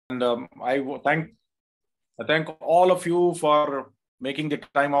And I thank all of you for making the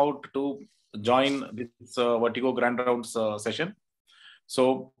time out to join this Vertigo Grand Rounds session.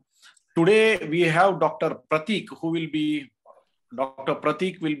 So today we have Dr. Pratik, Dr.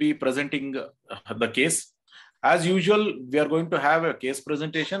 Pratik will be presenting the case. As usual, we are going to have a case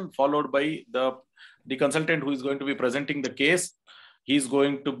presentation followed by the consultant who is going to be presenting the case. He's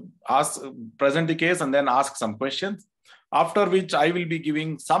going to present the case and then ask some questions. After which I will be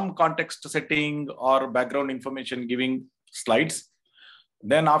giving some context setting or background information, giving slides.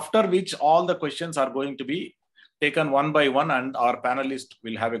 Then after which all the questions are going to be taken one by one and our panelists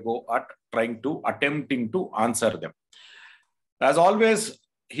will have a go at attempting to answer them. As always,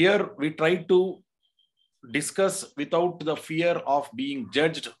 here we try to discuss without the fear of being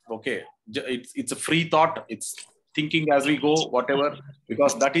judged. Okay, it's a free thought. It's thinking as we go, whatever,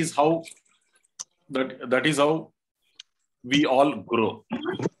 because that is how we all grow.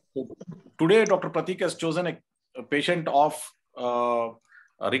 So today, Dr. Pratik has chosen a patient of fluctuant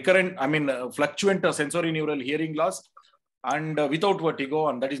sensorineural hearing loss and without vertigo.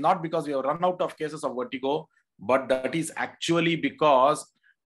 And that is not because we have run out of cases of vertigo, but that is actually because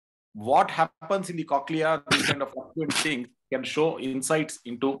what happens in the cochlea, these kind of fluctuant things can show insights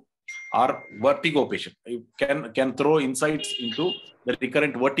into our vertigo patient. You can throw insights into the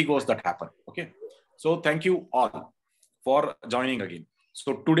recurrent vertigos that happen. Okay. So thank you all for joining again.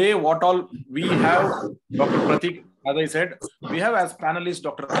 So today, what all we have, Dr. Pratik, as I said, we have as panelists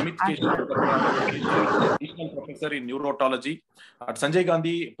Dr. Amit Keshav, additional professor in neurotology at Sanjay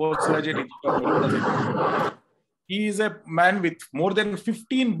Gandhi Postgraduate Institute of Medical Sciences. He is a man with more than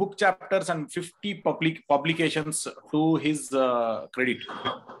 15 book chapters and 50 publications to his credit.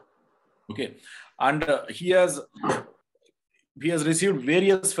 Okay, and he has received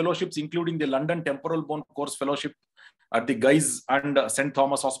various fellowships, including the London Temporal Bone Course Fellowship at the Guy's and St.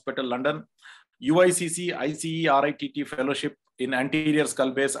 Thomas Hospital, London, UICC ICE RITT Fellowship in Anterior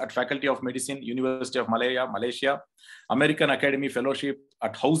Skull Base at Faculty of Medicine, University of Malaya, Malaysia, American Academy Fellowship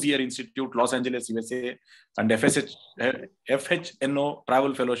at Hauser Institute, Los Angeles, USA, and FHNO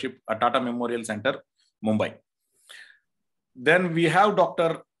Travel Fellowship at Tata Memorial Center, Mumbai. Then we have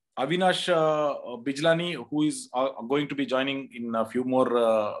Dr. Avinash Bijlani, who is going to be joining in a few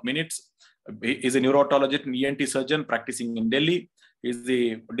more minutes. He is a neurologist and ENT surgeon practicing in Delhi. He is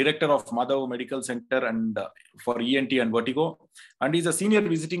the director of Madhav Medical Center and for ENT and vertigo. And he is a senior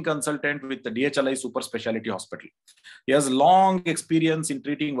visiting consultant with the DHLI Super Specialty Hospital. He has long experience in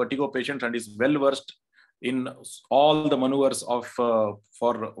treating vertigo patients and is well versed in all the maneuvers of for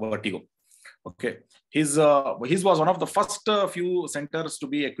vertigo. Okay, his was one of the first few centers to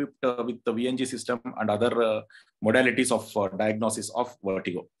be equipped with the VNG system and other modalities of diagnosis of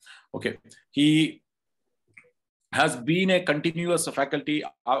vertigo. Okay, he has been a continuous faculty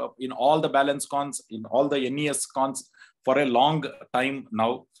in all the balance cons, in all the NES cons for a long time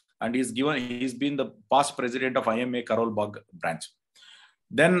now, and he's been the past president of IMA Karol Bagh branch.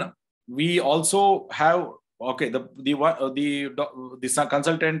 Then we also have the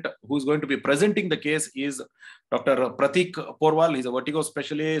consultant who is going to be presenting the case is Dr. Pratik Porwal. He's a vertigo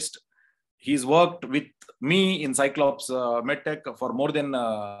specialist. He's worked with me in Cyclops MedTech for more than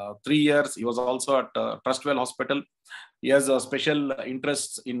 3 years. He was also at Trustwell Hospital. He has special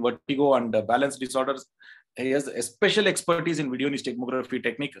interests in vertigo and balance disorders. He has a special expertise in video stigmography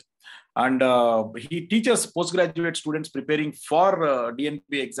technique. And he teaches postgraduate students preparing for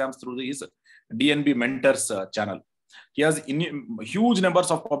DNB exams through his DNB Mentors channel. He has huge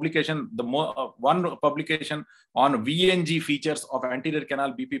numbers of publication. One publication on VNG features of anterior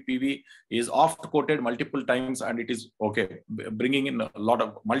canal BPPV is oft quoted multiple times, and it is okay, bringing in a lot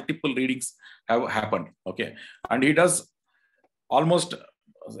of multiple readings have happened. Okay, and he does almost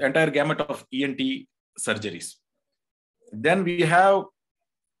entire gamut of ENT surgeries. Then we have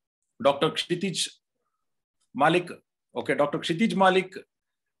Dr. Kshitij Malik. Okay, Dr. Kshitij Malik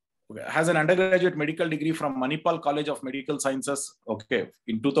has an undergraduate medical degree from Manipal College of Medical Sciences. Okay,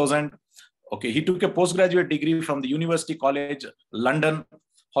 in 2000. Okay, he took a postgraduate degree from the University College London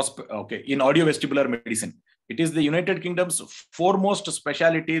Hospital. Okay, in audiovestibular medicine. It is the United Kingdom's foremost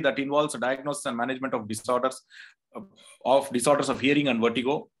specialty that involves diagnosis and management of disorders of hearing and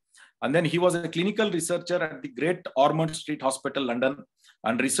vertigo. And then he was a clinical researcher at the Great Ormond Street Hospital, London,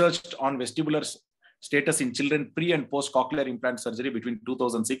 and researched on vestibular status in children pre and post cochlear implant surgery between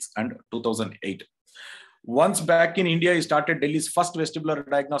 2006 and 2008. Once back in India, he started Delhi's first vestibular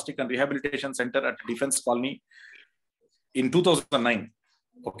diagnostic and rehabilitation center at Defense Colony in 2009.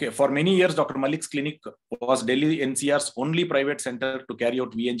 Okay, for many years, Dr. Malik's clinic was Delhi NCR's only private center to carry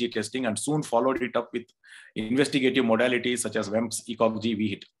out VNG testing and soon followed it up with investigative modalities such as VEMS, ECOG-G,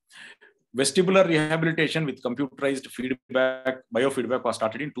 VHIT. Vestibular rehabilitation with computerized biofeedback was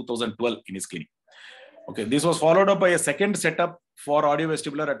started in 2012 in his clinic. Okay, this was followed up by a second setup for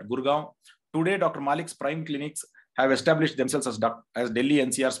audiovestibular at Gurgaon. Today, Dr. Malik's prime clinics have established themselves as Delhi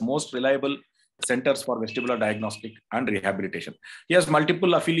NCR's most reliable centers for vestibular diagnostic and rehabilitation. He has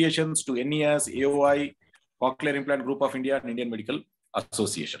multiple affiliations to NES, AOI, Cochlear Implant Group of India, and Indian Medical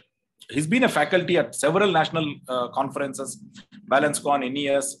Association. He's been a faculty at several national conferences, BalanceCon,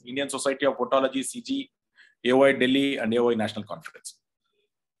 NES, Indian Society of Otology, CG, AOI Delhi, and AOI National Conference.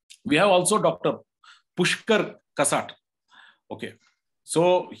 We have also Dr. Pushkar Kasat. Okay,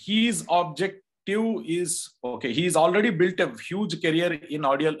 so his objective is, okay, he's already built a huge career in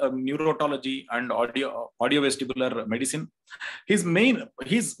neurotology and audiovestibular medicine. His main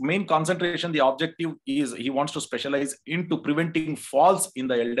concentration, the objective is he wants to specialize into preventing falls in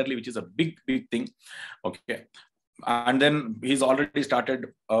the elderly, which is a big thing. Okay, and then he's already started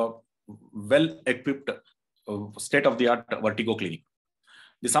a well-equipped state-of-the-art Vertigo clinic.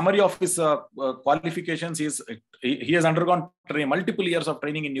 The summary of his qualifications is he has undergone multiple years of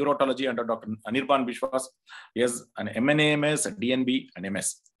training in neurotology under Dr. Anirban Bishwas. He has an MNA-MS, a DNB, and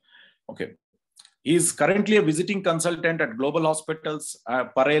MS. Okay. He is currently a visiting consultant at Global Hospitals,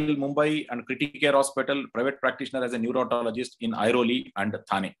 Parel, Mumbai, and Criticare Hospital, private practitioner as a neurotologist in Airoli and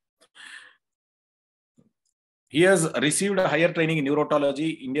Thane. He has received a higher training in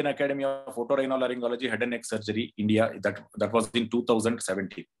neurotology, Indian Academy of Otorhinolaryngology, Head and Neck Surgery, India. That was in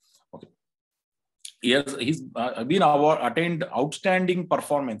 2017. Okay. He's been attained outstanding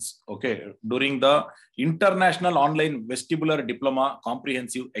performance. Okay, during the International Online Vestibular Diploma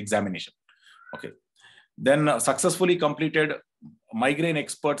Comprehensive Examination. Okay, then successfully completed Migraine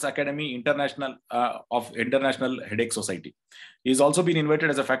Experts Academy International of International Headache Society. He's also been invited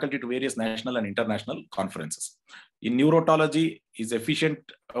as a faculty to various national and international conferences. In neurotology, he's efficient.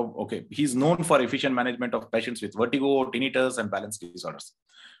 Okay, he's known for efficient management of patients with vertigo, tinnitus, and balance disorders.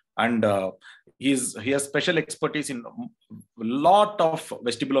 And he has special expertise in a lot of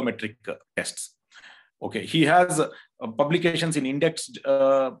vestibulometric tests. Okay, he has publications in indexed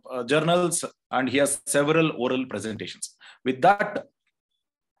journals, and he has several oral presentations. With that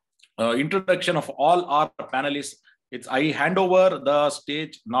introduction of all our panelists, I hand over the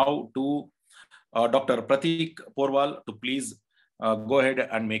stage now to Dr. Pratik Porwal to please go ahead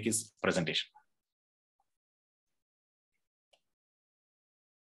and make his presentation.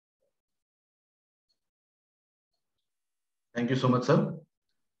 Thank you so much, sir.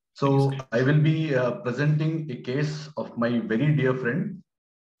 So I will be presenting a case of my very dear friend.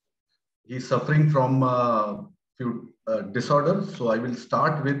 He's suffering from a few disorders. So I will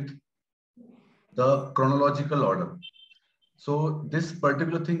start with the chronological order. So this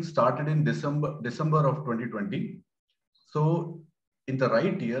particular thing started in December of 2020. So in the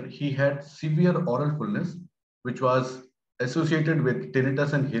right ear, he had severe oral fullness, which was associated with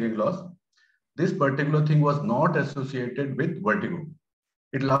tinnitus and hearing loss. This particular thing was not associated with vertigo.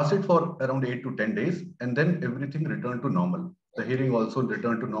 It lasted for around 8 to 10 days, and then everything returned to normal. The hearing also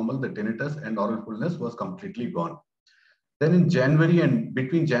returned to normal. The tinnitus and oral fullness was completely gone. Then in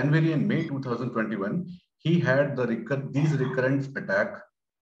between January and May 2021, he had these recurrent attack,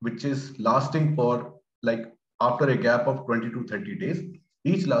 which is lasting for like after a gap of 20 to 30 days,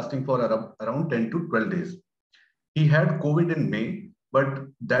 each lasting for around 10 to 12 days. He had COVID in May, but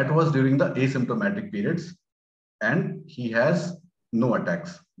that was during the asymptomatic periods, and he has no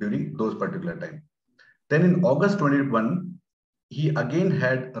attacks during those particular time. Then in August 21, he again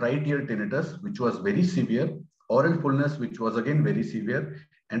had right ear tinnitus, which was very severe, oral fullness, which was again very severe,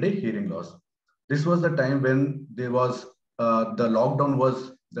 and a hearing loss. This was the time when there was the lockdown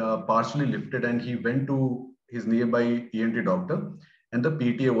was partially lifted, and he went to his nearby ENT doctor, and the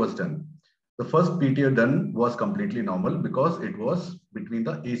PTA was done. The first PTA done was completely normal because it was between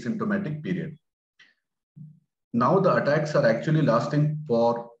the asymptomatic period. Now the attacks are actually lasting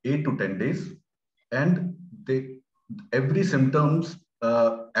for 8 to 10 days, and every symptoms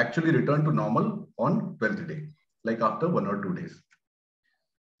actually return to normal on 12th day, like after 1 or 2 days.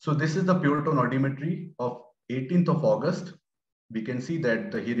 So this is the pure tone audiometry of 18th of August. We can see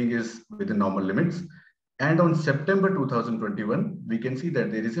that the hearing is within normal limits. And on September 2021, we can see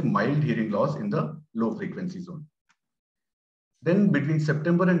that there is a mild hearing loss in the low frequency zone. Then between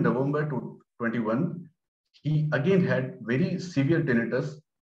September and November 2021, he again had very severe tinnitus,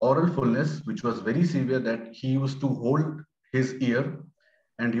 oral fullness, which was very severe that he used to hold his ear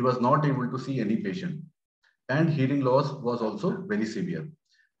and he was not able to see any patient. And hearing loss was also very severe.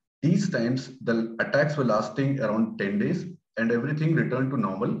 These times, the attacks were lasting around 10 days and everything returned to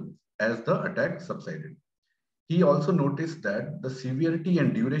normal as the attack subsided. he also noticed that the severity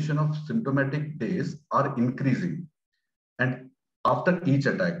and duration of symptomatic days are increasing. And after each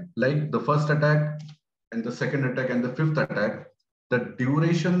attack, like the first attack and the second attack and the fifth attack, the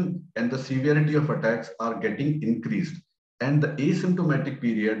duration and the severity of attacks are getting increased. And the asymptomatic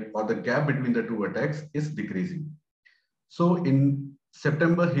period or the gap between the two attacks is decreasing. So in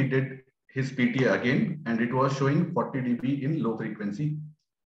September, he did his PTA again, and it was showing 40 dB in low frequency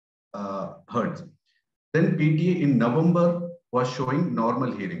hertz. Then PTA in November was showing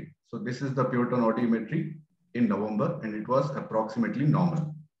normal hearing. So this is the pure tone audiometry in November, and it was approximately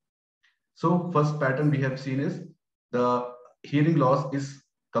normal. So first pattern we have seen is the hearing loss is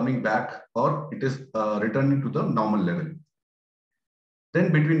coming back, or it is returning to the normal level.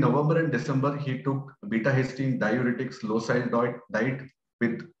 Then between November and December, he took beta-histine, diuretics, low-sal diet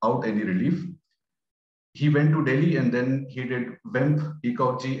without any relief. He went to Delhi and then he did WEMP,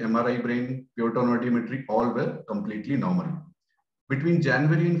 ECOG, MRI brain, pure tone audiometry, all were completely normal. Between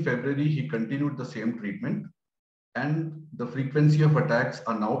January and February, he continued the same treatment, and the frequency of attacks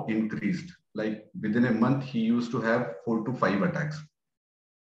are now increased. Like within a month, he used to have 4 to 5 attacks.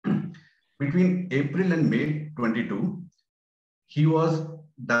 Between April and May 22, he went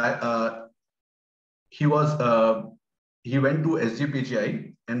to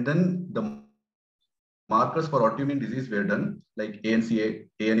SGPGI, and then the markers for autoimmune disease were done, like ANCA,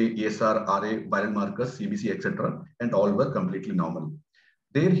 ANA, ESR, RA, viral markers, CBC, etc., and all were completely normal.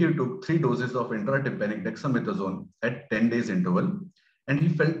 There he took 3 doses of intratympanic dexamethasone at 10 days interval, and he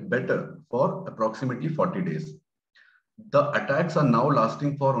felt better for approximately 40 days. The attacks are now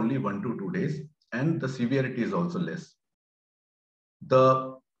lasting for only 1 to 2 days, and the severity is also less.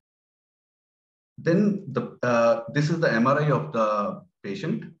 This is the MRI of the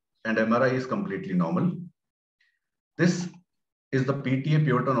patient, and MRI is completely normal. This is the PTA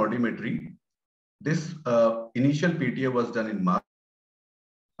pure tone audiometry. This initial PTA was done in March.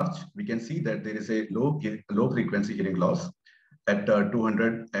 We can see that there is a low frequency hearing loss at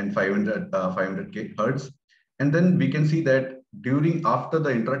 200 and 500 Hz. And then we can see that after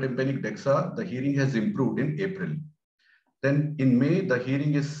the intratympanic DEXA, the hearing has improved in April. Then in May, the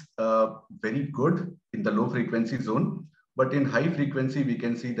hearing is very good in the low frequency zone, but in high frequency, we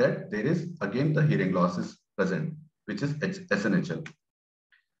can see that there is again the hearing loss is present, which is SNHL.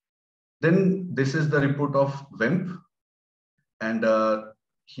 Then this is the report of WEMP, and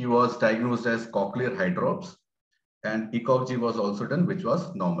he was diagnosed as cochlear hydrops, and ECOG was also done, which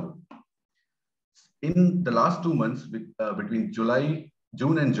was normal. In the last 2 months, between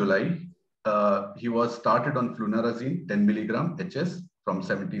June and July, he was started on flunarizine 10 milligram HS from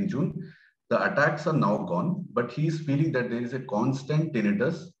 17 June. The attacks are now gone, but he is feeling that there is a constant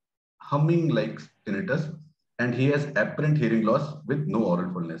tinnitus, humming like tinnitus, and he has apparent hearing loss with no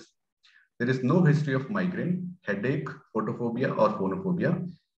oral fullness. There is no history of migraine, headache, photophobia, or phonophobia.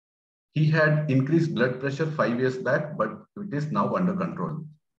 He had increased blood pressure 5 years back, but it is now under control.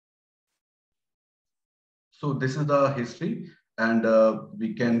 So this is the history, and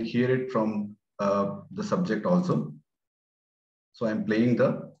we can hear it from the subject also. So I'm playing the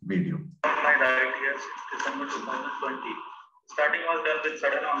video. My diet year since December 2020. Starting was done with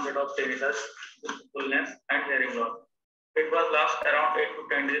sudden onset of tinnitus, fullness, and hearing loss. It was last around 8 to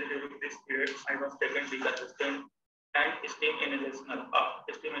 10 days. During this period, I was taking deconsistent and steam inhalation.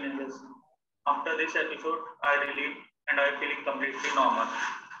 After this episode, I relieved and I feeling completely normal.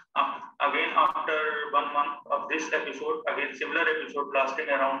 Again, after 1 month of this episode, again similar episode lasting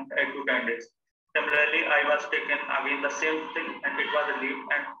around 8 to 10 days. Similarly, I was taken again the same thing, and it was relieved,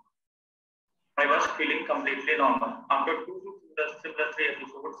 and I was feeling completely normal. After 2 to similar 3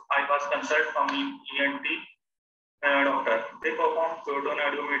 episodes, I was consulted from ENT doctor. They performed pure tone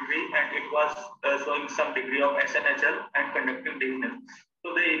audiometry, and it was showing some degree of SNHL and conducting dizziness. So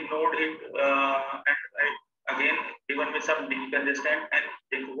they ignored it, and again given me some decongestant and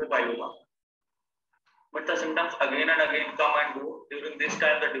biloba. But the symptoms again and again come and go. During this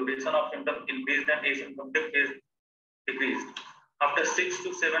time, the duration of symptoms increased and asymptomatic is decreased. After 6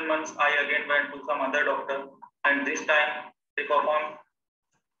 to 7 months, I again went to some other doctor, and this time they performed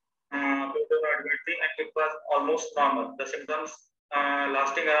audiometry, and it was almost normal. The symptoms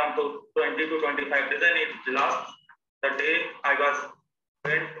lasting around 20 to 25 days, and it last the day I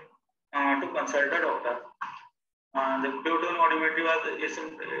went to consult a doctor. The pure tone audiometry is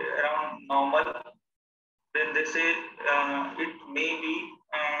around normal. Then they say it may be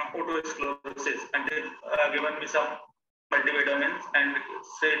otosclerosis, and they given me some multivitamins and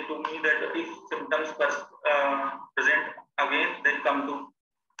say to me that if symptoms present again, then come to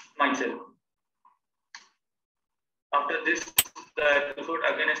myself. After this, the episode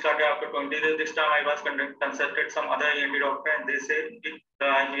again started after 20 days. This time I was consulted some other ENT doctor, and they said the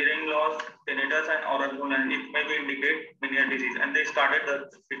hearing loss, tinnitus, and oral numbness, it may be indicate Meniere's disease, and they started the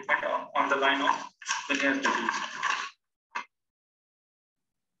treatment on the line of Meniere's disease.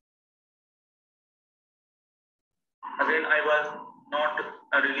 Again, I was not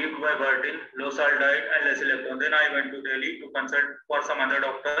relieved by Vertigo, low salt diet, and less electron. Then I went to Delhi to consult for some other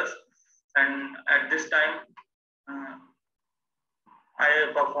doctors, and at this time, I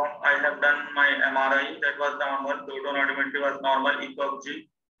have done my MRI, that was normal, total audiometry was normal, ECG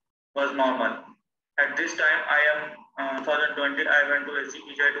was normal. At this time, I am 2020, I went to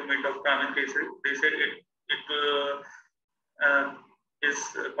SGPGI to meet Dr. Amin Kesari. They said is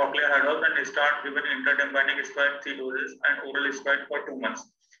cochlear head-off and start given intratympanic steroid 3 doses and oral steroid for 2 months.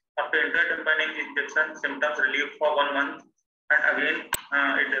 After intratympanic injection, symptoms relieved for 1 month, and again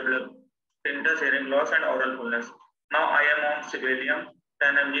it developed tinnitus, hearing loss, and oral fullness. Now I am on Sibelium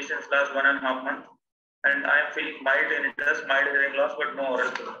 10 mg since last 1.5 months, and I am feeling mild tinnitus, mild hearing loss, but no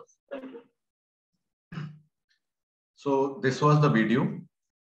oral fullness. Thank you. So this was the video,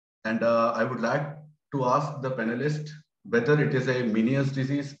 and I would like to ask the panelist whether it is a Meniere's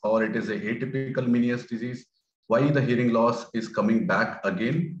disease or it is a atypical Meniere's disease, why the hearing loss is coming back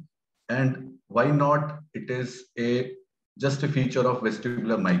again, and why not it is just a feature of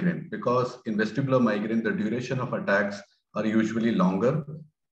vestibular migraine, because in vestibular migraine, the duration of attacks are usually longer,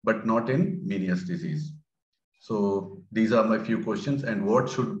 but not in Meniere's disease. So these are my few questions. And what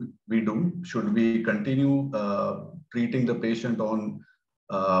should we do? Should we continue treating the patient on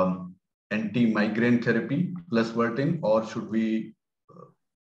anti-migraine therapy plus Vertigo, or should we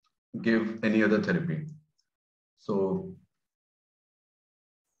give any other therapy? So,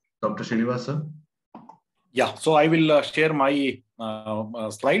 Dr. Srinivas, yeah, so I will share my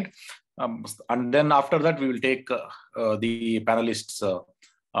slide, and then after that we will take the panelists'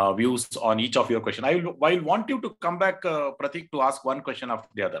 views on each of your questions. I will want you to come back, Pratik, to ask one question after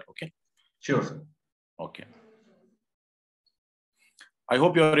the other. Okay. Sure, sir. Okay. I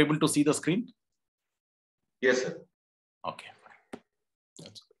hope you are able to see the screen. Yes, sir. Okay.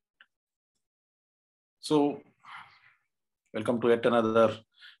 That's good. So, welcome to yet another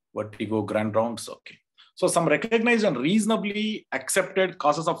Vertigo Grand Rounds. Okay. So, some recognized and reasonably accepted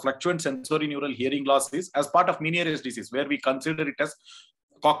causes of fluctuant sensorineural hearing loss is as part of Meniere's disease, where we consider it as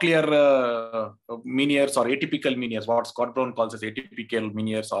cochlear Meniere's or atypical Meniere's, what Scott Brown calls as atypical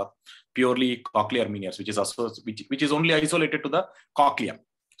Meniere's or purely cochlear Meniere's, which is only isolated to the cochlea.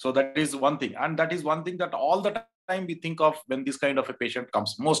 So that is one thing, and that is one thing that all the time we think of when this kind of a patient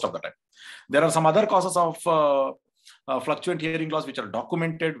comes, most of the time. There are some other causes of fluctuant hearing loss which are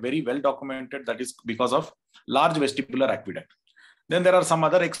documented, very well documented, that is because of large vestibular aqueduct. Then there are some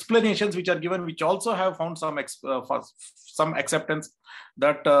other explanations which are given, which also have found some acceptance,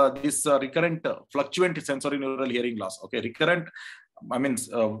 that this recurrent fluctuant sensorineural hearing loss. Okay, recurrent. I mean,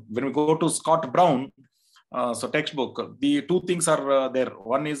 when we go to Scott Brown, so textbook, the two things are there.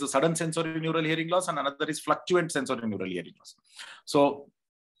 One is sudden sensorineural hearing loss, and another is fluctuant sensorineural hearing loss. So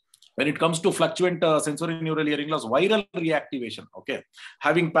when it comes to fluctuant sensorineural hearing loss, viral reactivation, okay,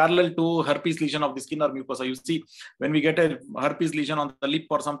 having parallel to herpes lesion of the skin or mucosa. You see, when we get a herpes lesion on the lip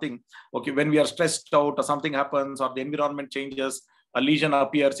or something, okay, when we are stressed out or something happens or the environment changes, a lesion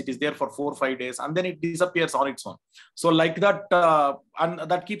appears, it is there for 4 or 5 days, and then it disappears on its own. So like that, and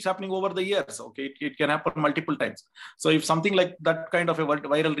that keeps happening over the years. Okay, it can happen multiple times. So if something like that kind of a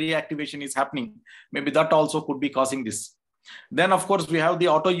viral reactivation is happening, maybe that also could be causing this. Then, of course, we have the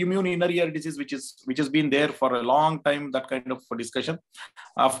autoimmune inner ear disease, which has been there for a long time, that kind of discussion.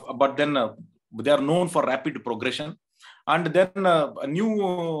 But then they are known for rapid progression. And then a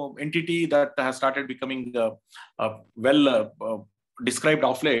new entity that has started becoming described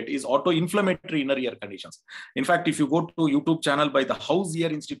of late is auto-inflammatory inner ear conditions. In fact, if you go to YouTube channel by the House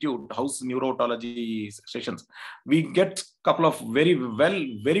Ear Institute, House Neurotology sessions, we get a couple of very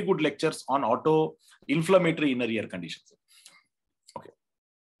good lectures on auto-inflammatory inner ear conditions. Okay,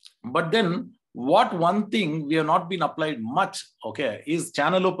 but then what one thing we have not been applied much, okay, is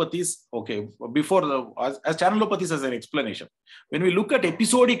channelopathies. Okay, as channelopathies as an explanation. When we look at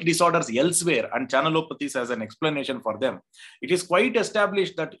episodic disorders elsewhere and channelopathies as an explanation for them, it is quite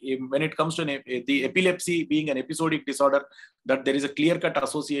established that when it comes to the epilepsy being an episodic disorder, that there is a clear-cut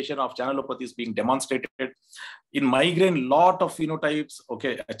association of channelopathies being demonstrated. In migraine, lot of phenotypes,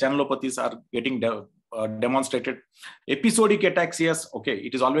 okay, channelopathies are getting demonstrated. Episodic ataxias, okay,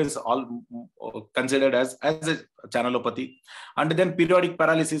 it is always considered as a channelopathy. And then periodic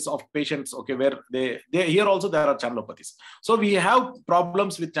paralysis of patients, okay, where they here also there are channelopathies. So we have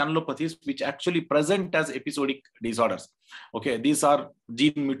problems with channelopathies which actually present as episodic disorders. Okay, these are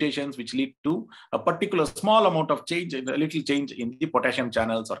gene mutations which lead to a particular small amount of change, a little change in the potassium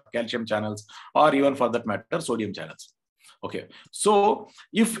channels or calcium channels, or even for that matter, sodium channels. Okay, so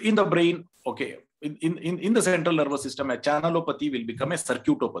if in the brain, okay, in the central nervous system, a channelopathy will become a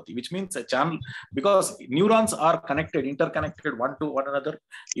circuitopathy, which means a channel, because neurons are connected, interconnected one to one another.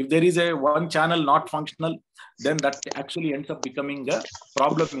 If there is a one channel not functional, then that actually ends up becoming a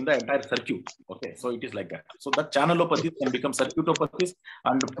problem in the entire circuit. Okay, so it is like that. So that channelopathies can become circuitopathies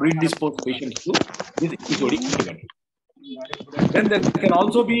and predispose patients to this episodic event. Then there can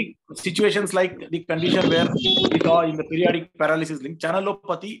also be situations like the condition where we saw in the periodic paralysis link,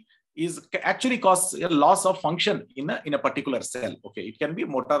 channelopathy is actually cause a loss of function in a particular cell. Okay, it can be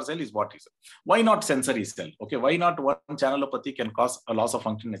motor cell is what is. Why not sensory cell? Okay, why not one channelopathy can cause a loss of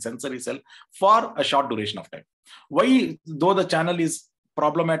function in a sensory cell for a short duration of time? Why, though the channel is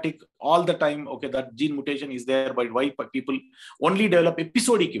problematic all the time, okay, that gene mutation is there, but why people only develop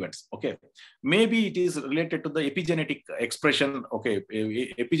episodic events? Okay, maybe it is related to the epigenetic expression, okay,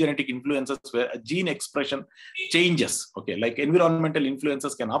 epigenetic influences where a gene expression changes, okay, like environmental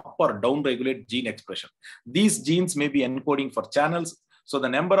influences can up or down regulate gene expression. These genes may be encoding for channels. So the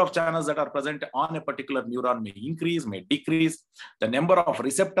number of channels that are present on a particular neuron may increase, may decrease. The number of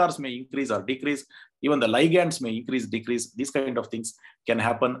receptors may increase or decrease. Even the ligands may increase, decrease. These kind of things can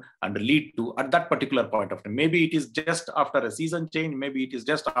happen and lead to at that particular point of time. Maybe it is just after a season change. Maybe it is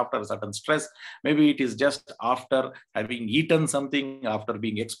just after a certain stress. Maybe it is just after having eaten something, after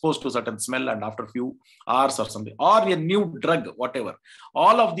being exposed to certain smell, and after a few hours or something, or a new drug, whatever.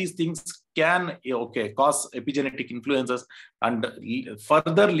 All of these things can, okay, cause epigenetic influences and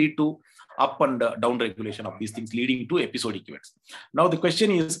further lead to up and down regulation of these things, leading to episodic events. Now the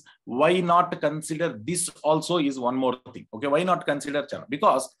question is, why not consider this also is one more thing? Okay, why not consider channel?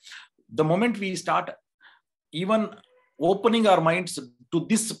 Because the moment we start even opening our minds to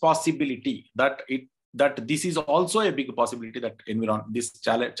this possibility that this is also a big possibility that this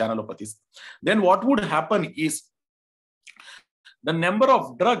channelopathies, then what would happen is the number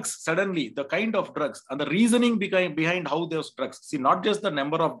of drugs, suddenly the kind of drugs and the reasoning behind how those drugs, see, not just the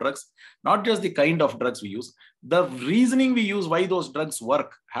number of drugs, not just the kind of drugs we use, the reasoning we use why those drugs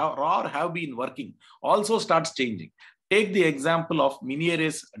work or have been working also starts changing. Take the example of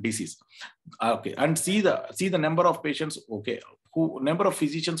Meniere's disease, okay, and see the number of patients, okay, number of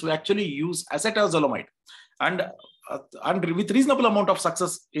physicians who actually use acetazolamide, and with reasonable amount of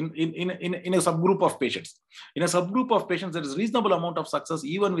success in a subgroup of patients. In a subgroup of patients, there is reasonable amount of success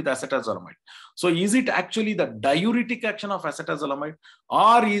even with acetazolamide. So is it actually the diuretic action of acetazolamide,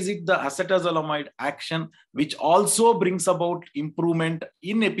 or is it the acetazolamide action which also brings about improvement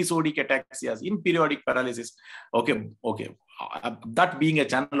in episodic ataxias, in periodic paralysis? Okay. That being a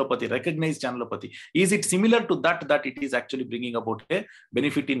channelopathy, recognized channelopathy, is it similar to that it is actually bringing about a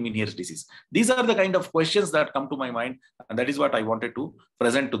benefit in Meniere's disease? These are the kind of questions that come to my mind, and that is what I wanted to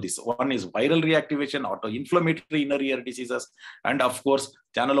present to this. One is viral reactivation, autoinflammatory inner ear diseases, and of course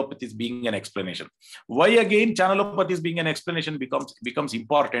channelopathies being an explanation. Why again channelopathies being an explanation becomes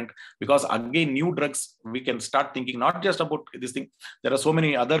important? Because again, new drugs, we can start thinking not just about this thing. There are so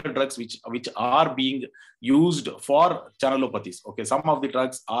many other drugs which are being used for channelopathies. Okay, some of the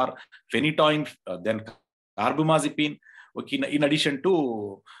drugs are phenytoin, then carbamazepine. Okay, in addition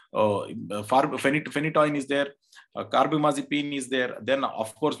to phenytoin is there, carbamazepine is there. Then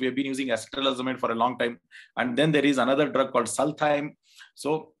of course we have been using acetazolamide for a long time, and then there is another drug called sultime.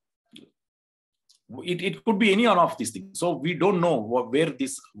 So it could be any one of these things. So we don't know where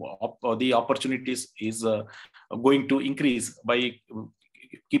the opportunities is going to increase by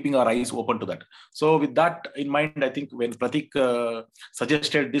keeping our eyes open to that. So with that in mind, I think when Pratik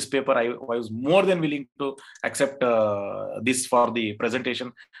suggested this paper, I was more than willing to accept this for the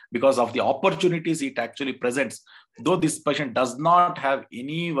presentation because of the opportunities it actually presents. Though this patient does not have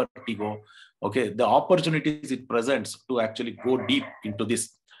any vertigo, okay, the opportunities it presents to actually go deep into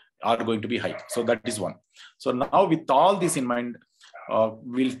this are going to be high. So that is one. So now with all this in mind,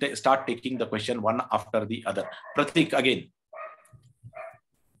 we'll start taking the question one after the other. Pratik, again.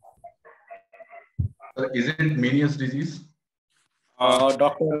 Is it Meniere's disease?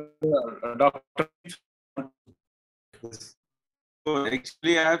 Doctor. So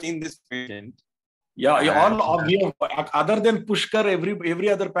actually, I have seen this patient. Yeah, all of you, other than Pushkar, every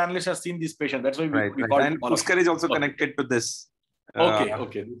other panelist has seen this patient. That's why we call it. And Pushkar is also connected to this. Okay.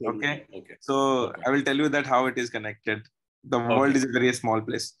 Okay. So I will tell you that how it is connected. The world is a very small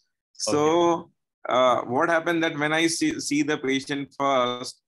place. So what happened that when I see the patient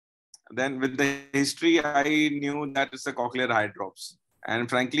first, then with the history, I knew that it's a cochlear eye drops. And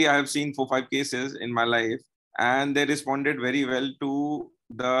frankly, I have seen 4-5 cases in my life, and they responded very well to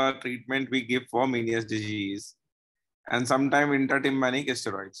the treatment we give for Meniere's disease and sometimes intratympanic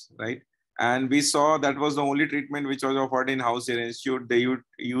steroids, right? And we saw that was the only treatment which was offered in house here institute. They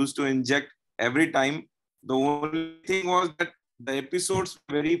used to inject every time. The only thing was that the episodes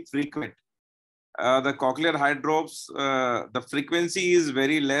were very frequent. The cochlear eye drops, the frequency is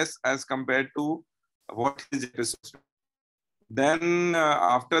very less as compared to what his episodes. Then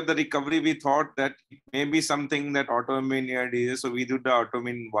after the recovery, we thought that it may be something that autoimmune ear disease. So we did the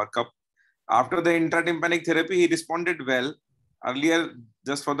autoimmune workup. After the intratympanic therapy, he responded well. Earlier,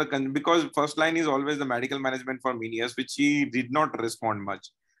 just for the because first line is always the medical management for Meniere's, which he did not respond much.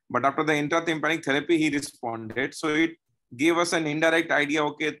 But after the intratympanic therapy, he responded. So it gave us an indirect idea.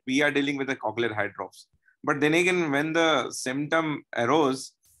 Okay, we are dealing with the cochlear eye drops. But then again, when the symptom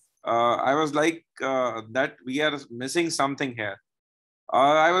arose, I was like that we are missing something here.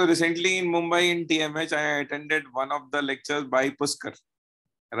 I was recently in Mumbai in TMH. I attended one of the lectures by Puskar,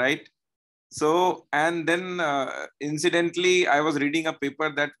 right? So, and then incidentally, I was reading a paper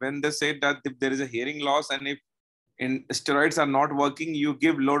that when they said that if there is a hearing loss and if steroids are not working, you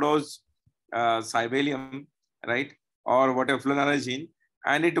give low dose cybalium, right? Or whatever, flunarizine,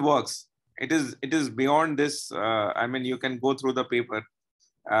 and it works. It is beyond this. I mean, you can go through the paper.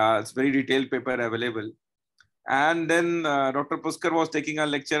 It's very detailed paper available. And then Dr. Puskar was taking a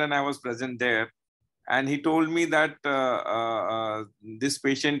lecture and I was present there. And he told me that this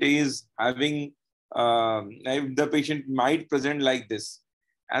patient is having, the patient might present like this.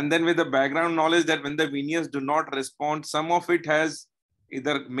 And then with the background knowledge that when the Meniere's do not respond, some of it has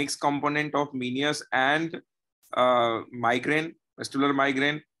either mixed component of Meniere's and migraine, vestibular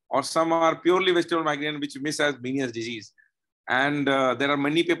migraine, or some are purely vestibular migraine, which miss as Meniere's disease. And there are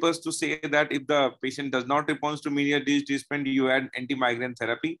many papers to say that if the patient does not respond to Meniere's disease treatment, you add anti-migraine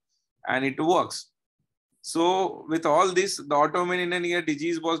therapy and it works. So with all this, the autoimmune ear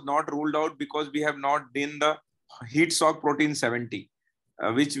disease was not ruled out because we have not done the heat shock protein 70,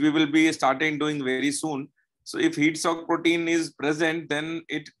 which we will be starting doing very soon. So if heat shock protein is present, then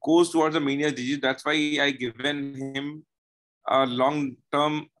it goes towards the Meniere's disease. That's why I given him a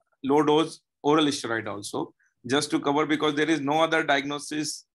long-term low-dose oral steroid also, just to cover, because there is no other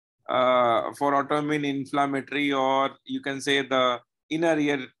diagnosis for autoimmune inflammatory, or you can say the inner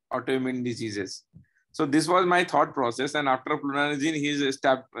ear autoimmune diseases. So this was my thought process, and after flunarizine,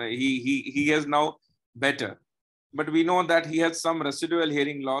 he is now better. But we know that he has some residual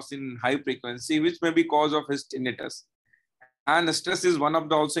hearing loss in high frequency, which may be cause of his tinnitus. And stress is one of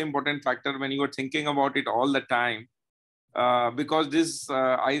the also important factor when you are thinking about it all the time. Because this,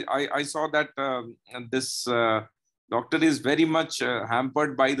 I saw that this doctor is very much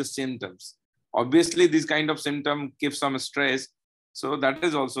hampered by the symptoms. Obviously, this kind of symptom gives some stress. So that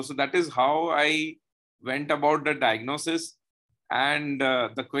is also, so that is how I went about the diagnosis, and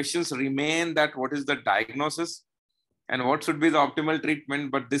the questions remain that what is the diagnosis and what should be the optimal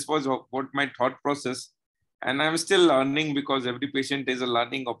treatment. But this was what my thought process, and I'm still learning because every patient is a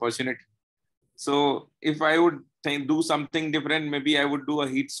learning opportunity. So if I would do something different, maybe I would do a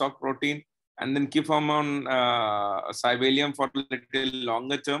heat shock protein and then keep him on cybalium for a little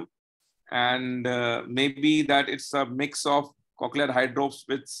longer term, and maybe that it's a mix of cochlear eye drops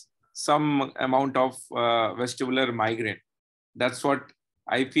with some amount of vestibular migraine. That's what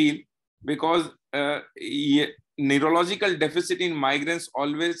I feel, because neurological deficit in migraines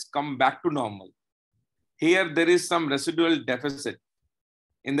always come back to normal. Here, there is some residual deficit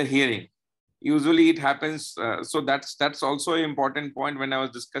in the hearing. Usually it happens. So that's also an important point when I was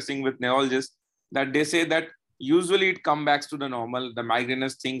discussing with neurologists, that they say that usually it comes back to the normal, the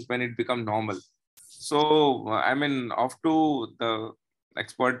migrainous things when it becomes normal. So, I mean, off to the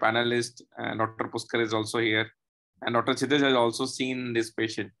expert panelist, Dr. Puskar is also here, and Dr. Chidej has also seen this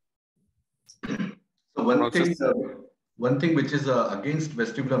patient. So one thing which is against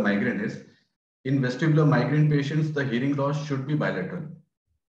vestibular migraine is, in vestibular migraine patients, the hearing loss should be bilateral.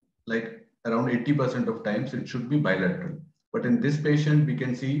 Like around 80% of times, it should be bilateral. But in this patient, we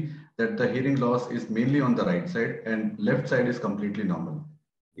can see that the hearing loss is mainly on the right side and left side is completely normal.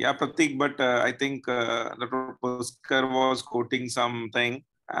 Yeah, Pratik, but I think Dr. Puskar was quoting something,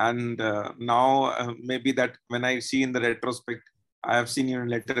 and now maybe that when I see in the retrospect, I have seen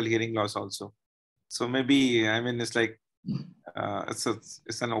unilateral hearing loss also. So maybe, I mean, it's like,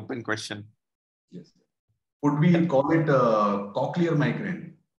 it's an open question. Yes. Would we call it cochlear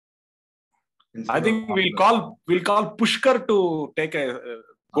migraine? I think we'll call Pushkar to take a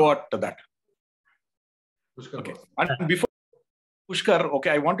go at that. Pushkar. Okay. And before Pushkar,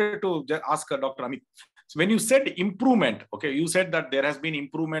 okay, I wanted to just ask Dr. Amit. So when you said improvement, okay, you said that there has been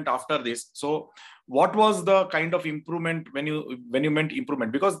improvement after this. So what was the kind of improvement when you meant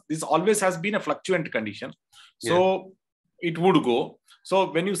improvement? Because this always has been a fluctuant condition. So it would go.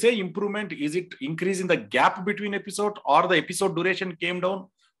 So when you say improvement, is it increase in the gap between episode or the episode duration came down?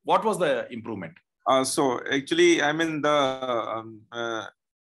 What was the improvement? So actually, I mean the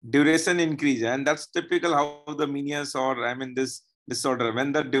duration increase, and that's typical how the menias or I mean this disorder,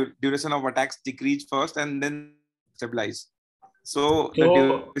 when the duration of attacks decrease first and then stabilize. So the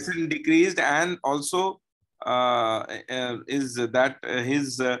duration decreased, and also is that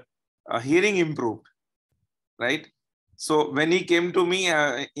his hearing improved, right? So when he came to me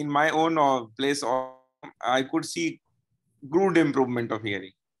in my own place, I could see good improvement of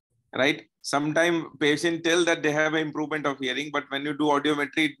hearing, right? Sometimes patients tell that they have an improvement of hearing, but when you do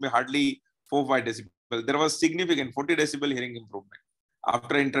audiometry, it may hardly 4-5 decibel. There was significant 40 decibel hearing improvement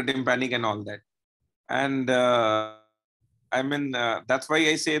after intratympanic and all that. And I mean, that's why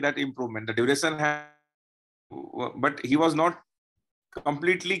I say that improvement. The duration had, but he was not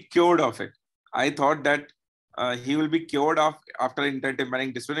completely cured of it. I thought that he will be cured of after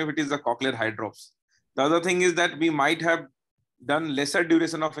intratympanic dyspnea if it is the cochlear eye drops. The other thing is that we might have done lesser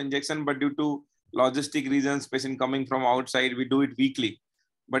duration of injection, but due to logistic reasons, patient coming from outside, we do it weekly.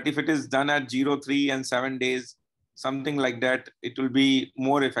 But if it is done at 0, 3, and 7 days, something like that, it will be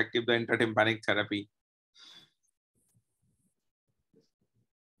more effective, the intratympanic therapy.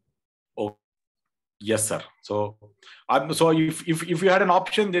 Oh, yes, sir. So, so if you had an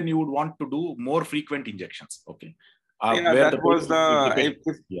option, then you would want to do more frequent injections. Okay. Yeah, that was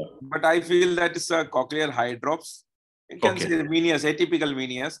but I feel that it's a cochlear eye drops. You can say venous, atypical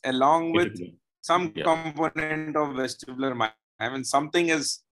venous, along with some component of vestibular migraine. I mean, something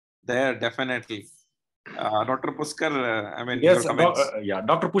is there definitely. Dr. Pushkar, I mean, yes, your comments.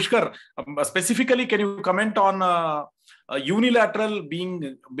 Dr. Pushkar, specifically, can you comment on unilateral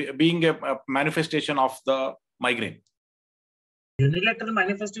being a manifestation of the migraine? Unilateral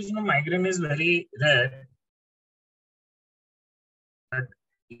manifestation of migraine is very rare. But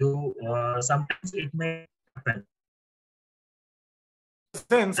sometimes it may happen.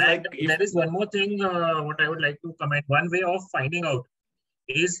 Sense, and there is one more thing what I would like to comment. One way of finding out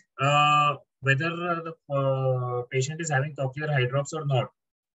is whether the patient is having cochlear eye drops or not.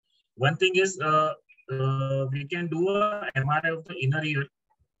 One thing is we can do a MRI of the inner ear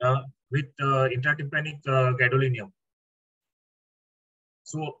with intratympanic gadolinium.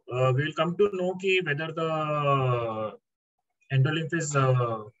 So we will come to know whether the endolymph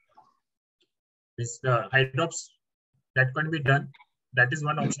is eye drops. That can be done. That is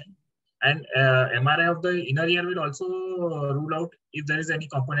one option. And MRI of the inner ear will also rule out if there is any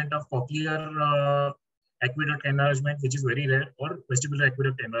component of cochlear aqueduct enlargement, which is very rare, or vestibular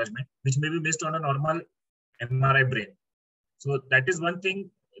aqueduct enlargement, which may be missed on a normal MRI brain. So that is one thing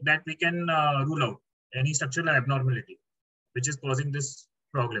that we can rule out, any structural abnormality, which is causing this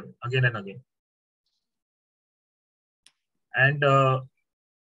problem again and again. And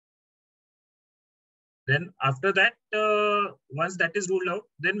then after that, once that is ruled out,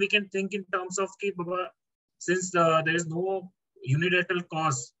 then we can think in terms of since there is no unilateral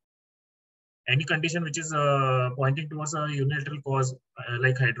cause, any condition which is pointing towards a unilateral cause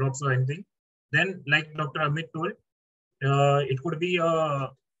like eye drops or anything, then like Dr. Amit told, it could be a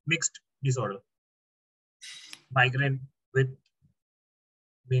mixed disorder, migraine with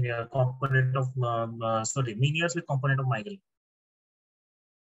component of menias with component of migraine.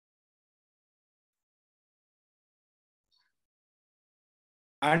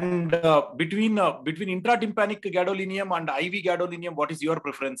 And between intratympanic gadolinium and IV gadolinium, what is your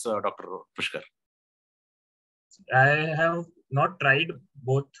preference, Dr. Pushkar? I have not tried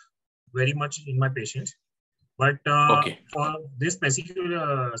both very much in my patients, but for this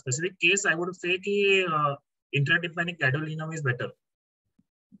specific case, I would say that intratympanic gadolinium is better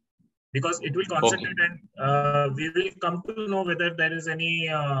because it will concentrate and we will come to know whether there is any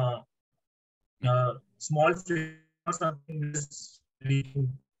small fissure or something is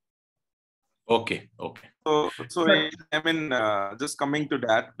leaking. Okay. So I mean, just coming to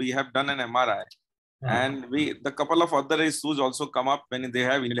that, we have done an MRI. And the couple of other issues also come up when they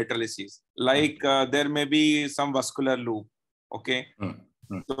have unilateral issues. Like there may be some vascular loop. Okay.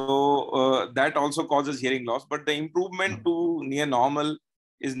 So that also causes hearing loss. But the improvement to near normal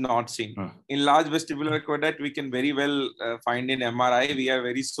is not seen. In large vestibular aqueduct, we can very well find in MRI. We are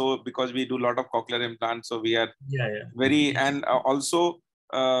very because we do a lot of cochlear implants. So we are very, and also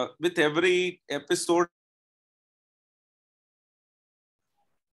with every episode.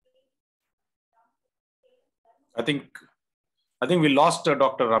 I think we lost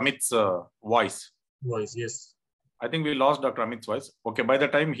Dr. Amit's voice. Yes. I think we lost Dr. Amit's voice. Okay, by the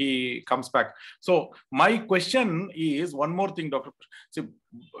time he comes back. So my question is one more thing, Dr. See,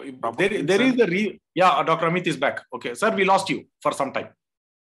 there is Dr. Amit is back. Okay, sir, we lost you for some time.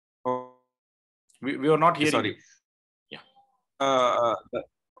 We were not hearing. Sorry. Yeah.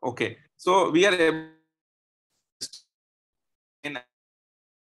 Okay. So we are able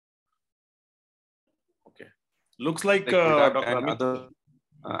okay. Looks like Dr. Amit.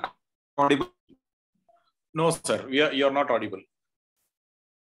 Audible. No, sir. You're not audible.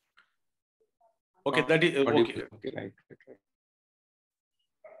 Okay, that is okay. Okay, right.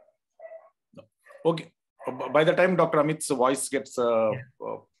 Okay. By the time Dr. Amit's voice gets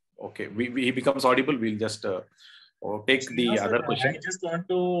okay, he becomes audible, we'll just take the other question. I just want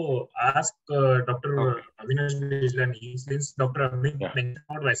to ask Dr. Avinash Bijlani, since Dr. Amit mentioned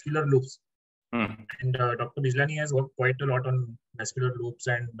about vascular loops, and Dr. Bijlani has worked quite a lot on vascular loops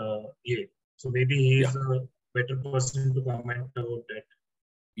and so maybe he is a better person to comment about that.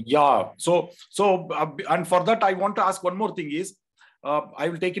 Yeah. So and for that, I want to ask one more thing is, I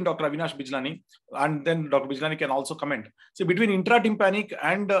will take in Dr. Avinash Bijlani, and then Dr. Bijlani can also comment. See, between intratympanic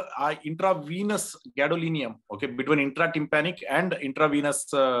and intravenous gadolinium, okay, between intratympanic and intravenous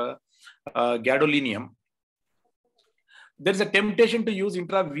gadolinium, there is a temptation to use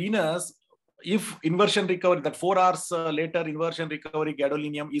intravenous if inversion recovery, that 4 hours later inversion recovery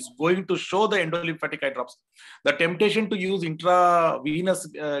gadolinium is going to show the endolymphatic eye drops. The temptation to use intravenous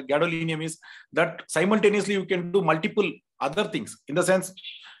gadolinium is that simultaneously you can do multiple other things. In the sense,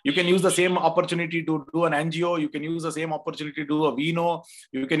 you can use the same opportunity to do an angio, you can use the same opportunity to do a veno,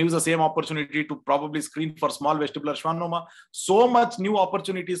 you can use the same opportunity to probably screen for small vestibular schwannoma. So much new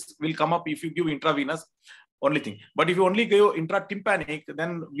opportunities will come up if you give intravenous. Only thing. But if you only go intratympanic,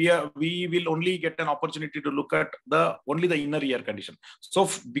 then we will only get an opportunity to look at only the inner ear condition. So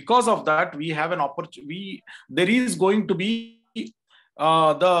because of that, we have an opportunity. There is going to be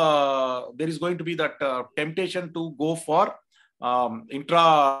that temptation to go for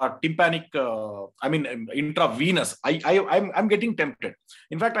intratympanic, intravenous. I'm getting tempted.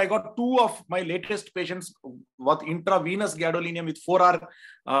 In fact, I got 2 of my latest patients with intravenous gadolinium with 4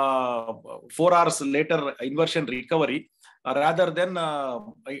 hours later inversion recovery rather than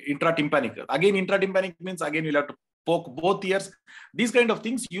intratympanic. Again, intratympanic means again you'll have to poke both ears. These kind of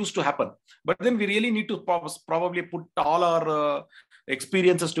things used to happen. But then we really need to probably put all our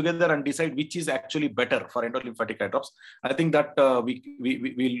experiences together and decide which is actually better for endolymphatic eye drops. I think that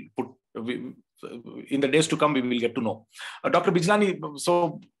we will put in the days to come, we will get to know. Dr. Bijlani,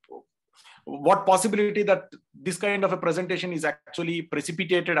 so what possibility that this kind of a presentation is actually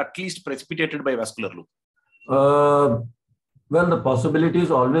at least precipitated by vascular loop? Well, the possibility is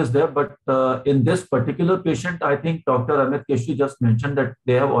always there, but in this particular patient, I think Dr. Amit Keshi just mentioned that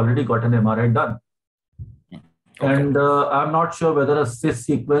they have already got an MRI done. Okay. And I'm not sure whether a CIS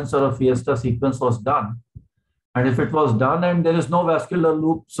sequence or a Fiesta sequence was done. And if it was done and there is no vascular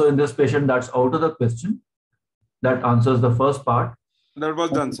loop, so in this patient, that's out of the question. That answers the first part. That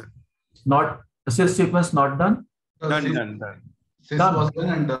was done, sir. Not a CIS sequence not done? Done. CIS was done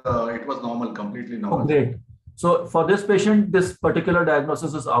and it was normal, completely normal. Oh, great. So for this patient, this particular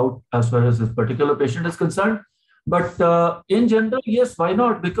diagnosis is out as far as this particular patient is concerned. But in general, yes, why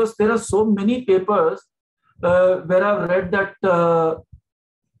not? Because there are so many papers where I've read that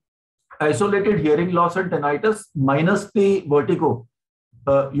isolated hearing loss and tinnitus minus the vertigo,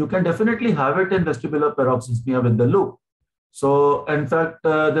 you can definitely have it in vestibular paroxysmia with the loop. So in fact,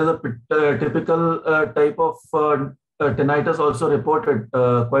 there's a typical type of tinnitus also reported,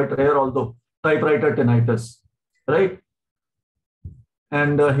 quite rare although, typewriter tinnitus, right?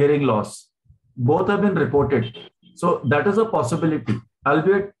 And hearing loss. Both have been reported. So that is a possibility,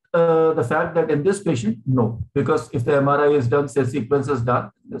 albeit the fact that in this patient, no, because if the MRI is done, say sequence is done,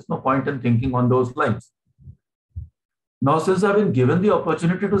 there's no point in thinking on those lines. Now, since I've been given the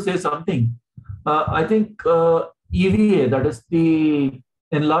opportunity to say something, I think EVA, that is the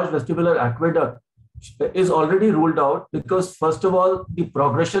enlarged vestibular aqueduct, is already ruled out because, first of all, the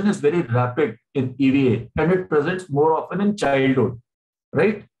progression is very rapid in EVA and it presents more often in childhood,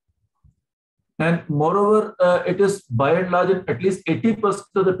 right? And moreover, it is by and large, in at least 80%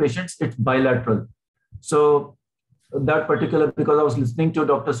 of the patients, it's bilateral. So that particular, because I was listening to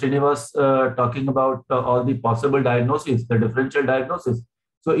Dr. Srinivas talking about all the possible diagnoses, the differential diagnosis.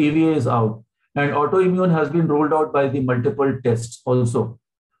 So EVA is out. And autoimmune has been rolled out by the multiple tests also.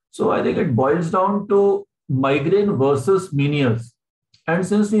 So I think it boils down to migraine versus Meniere's. And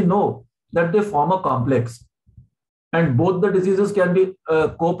since we know that they form a complex, and both the diseases can be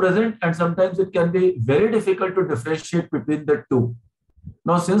co-present, and sometimes it can be very difficult to differentiate between the two.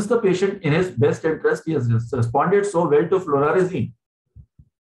 Now, since the patient, in his best interest, he has responded so well to flunarizine,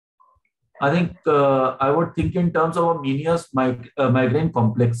 I think I would think in terms of a Meniere's migraine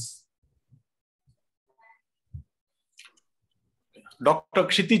complex. Dr.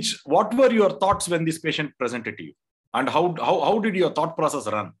 Kshitij, what were your thoughts when this patient presented to you? And how did your thought process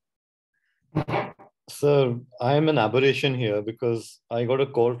run? Sir, I am an aberration here because I got a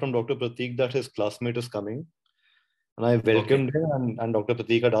call from Dr. Pratik that his classmate is coming. And I welcomed him, and Dr.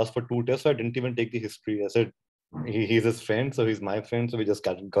 Pratik had asked for 2 tests, so I didn't even take the history. I said, he's his friend, so he's my friend, so we just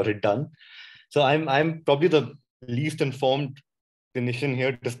got it done. So I'm probably the least informed clinician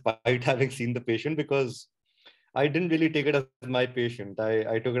here, despite having seen the patient, because I didn't really take it as my patient.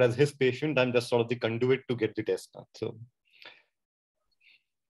 I took it as his patient. I'm just sort of the conduit to get the test done. So,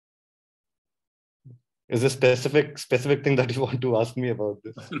 is there specific thing that you want to ask me about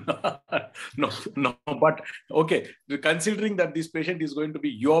this? No. But okay, considering that this patient is going to be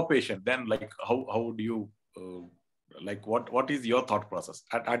your patient, then like how do you like what is your thought process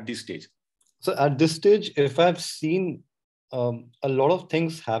at this stage? So at this stage, if I've seen a lot of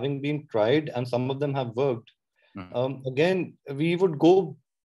things having been tried and some of them have worked, again, we would go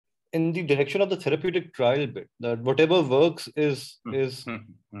in the direction of the therapeutic trial bit, that whatever works is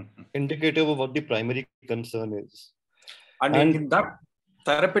indicative of what the primary concern is. And in that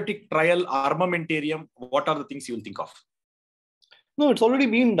therapeutic trial armamentarium, what are the things you will think of? No, it's already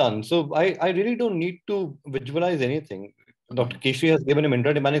been done. So I really don't need to visualize anything. Dr. Keshri has given him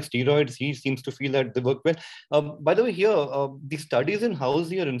intratympanic steroids. He seems to feel that they work well. By the way, here, the studies in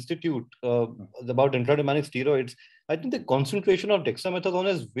Hauser Institute about intratympanic steroids, I think the concentration of dexamethasone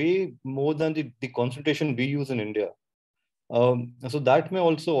is way more than the concentration we use in India. So that may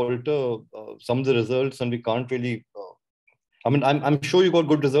also alter some of the results, and we can't really... I mean, I'm sure you got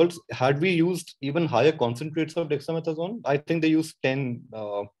good results. Had we used even higher concentrates of dexamethasone, I think they used 10...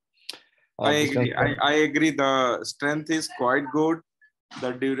 I agree. I agree. The strength is quite good.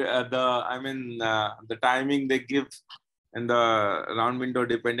 The timing they give in the round window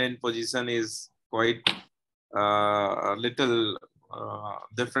dependent position is quite a little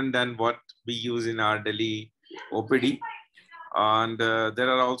different than what we use in our daily OPD. And there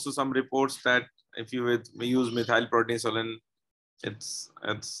are also some reports that if you use methylprednisolone, it's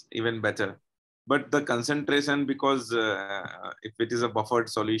even better. But the concentration, because if it is a buffered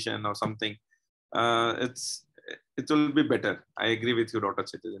solution or something, it will be better. I agree with you, Dr.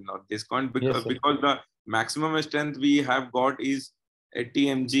 Citizen, on this point, because the maximum strength we have got is 80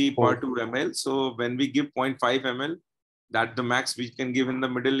 mg per 2 ml. So when we give 0.5 ml, that the max we can give in the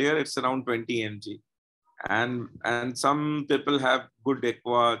middle ear, it's around 20 mg. And some people have good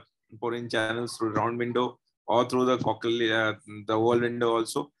aqua pouring channels through round window or through the cochlear, the wall window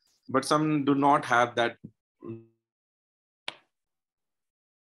also. But some do not have that.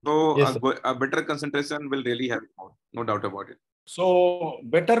 So a better concentration will really help out, no doubt about it. So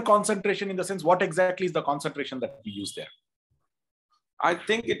better concentration in the sense, what exactly is the concentration that we use there? I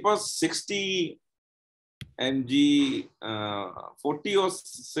think it was 60 mg, 40 or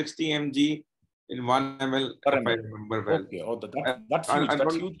 60 mg in 1 ml, if I remember well. Okay, that's huge.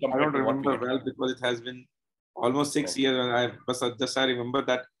 That's huge. I don't remember well because it has been almost 6 years. And I remember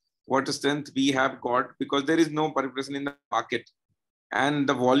that what strength we have got, because there is no preparation in the market and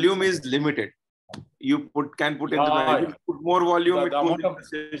the volume is limited. You can put more volume, it goes in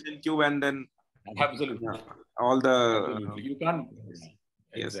the session tube, and then absolutely all the absolutely. You can't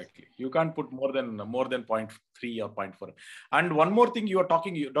exactly. You can't put more than 0.3 or 0.4. And one more thing, you are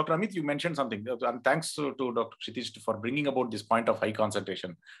talking, Dr. Amit, you mentioned something, and thanks to Dr. Kshitij for bringing about this point of high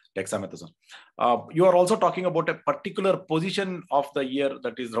concentration dexamethasone. You are also talking about a particular position of the ear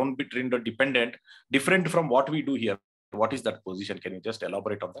that is round window dependent, different from what we do here. What is that position? Can you just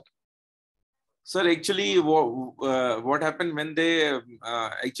elaborate on that? Sir, actually, what happened when they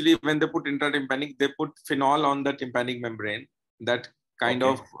when they put intratympanic, they put phenol on the tympanic membrane that kind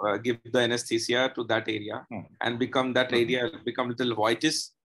of give the anesthesia to that area and become that area become little whitish.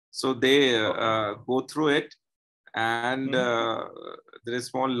 So they go through it, and there is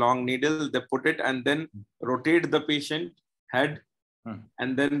small long needle. They put it and then rotate the patient head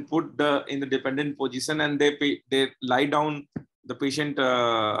and then put in the dependent position, and they lie down the patient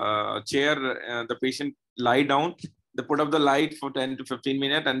chair. The patient lie down. They put up the light for 10 to 15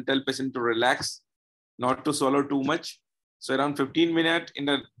 minutes and tell patient to relax, not to swallow too much. So around 15 minutes in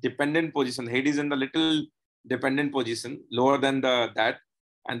the dependent position, head is in the little dependent position, lower than that,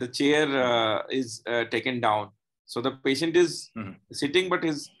 and the chair is taken down. So the patient is sitting, but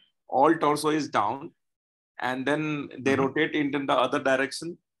his all torso is down, and then they rotate into the other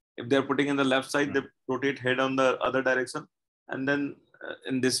direction. If they're putting in the left side, they rotate head on the other direction, and then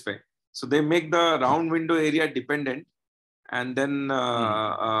in this way. So they make the round window area dependent, and then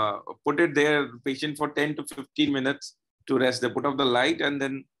put it there, patient for 10 to 15 minutes to rest. They put off the light, and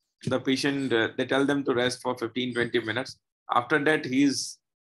then the patient, they tell them to rest for 15-20 minutes. After that, he's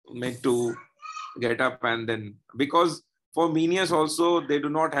made to get up, and then, because for Meniere's also, they do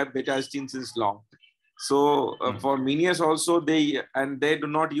not have beta-acetine since long. So for Meniere's also, they do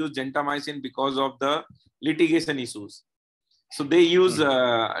not use gentamicin because of the litigation issues. So they use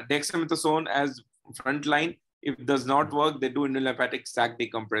dexamethasone as frontline. If it does not work, they do intrahepatic sac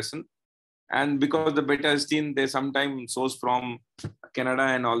decompression. And because the beta-acetine, they sometimes source from Canada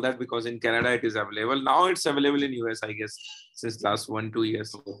and all that, because in Canada it is available. Now it's available in US, I guess, since last 1-2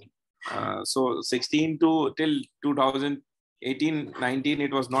 years. So 16 to till 2018-19,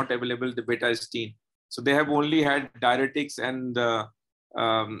 it was not available, the beta-acetine. So they have only had diuretics and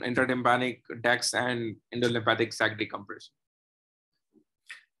intratympanic dex and intrahepatic sac decompression.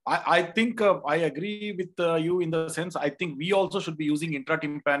 I think I agree with you in the sense, I think we also should be using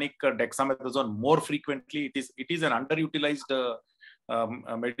intratympanic dexamethasone more frequently. It is an underutilized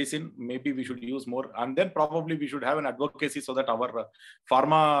medicine. Maybe we should use more, and then probably we should have an advocacy so that our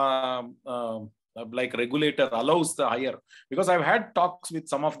pharma like regulator allows the higher, because I've had talks with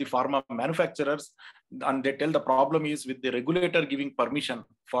some of the pharma manufacturers, and they tell the problem is with the regulator giving permission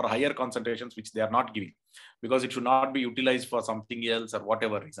for higher concentrations, which they are not giving, because it should not be utilized for something else or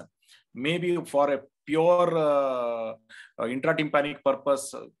whatever reason. Maybe for a pure intratympanic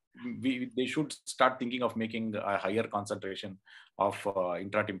purpose, they should start thinking of making a higher concentration of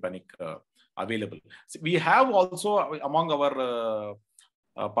intratympanic available. So we have also among our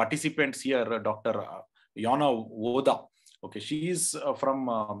participants here, Dr. Yana Voda. Okay, she is from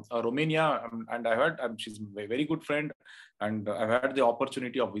Romania, and I heard she's a very good friend, and I've had the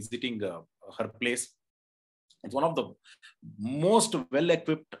opportunity of visiting her place. It's one of the most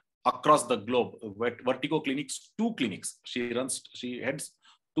well-equipped across the globe. Vertigo clinics, 2 clinics. She heads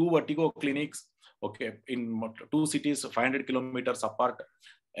 2 Vertigo clinics. Okay, in 2 cities, 500 kilometers apart.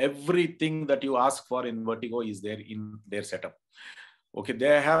 Everything that you ask for in Vertigo is there in their setup. Okay,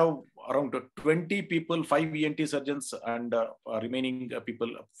 they have around 20 people, 5 ENT surgeons, and remaining people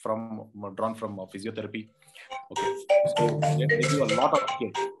drawn from physiotherapy. Okay, so they give a lot of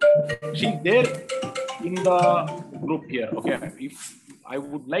care. She's there in the group here. Okay, if I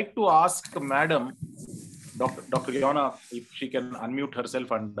would like to ask Madam Dr. Yana if she can unmute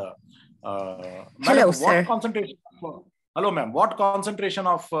herself and hello, sir. Hello, ma'am. What concentration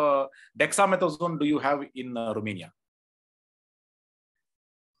of dexamethasone do you have in Romania?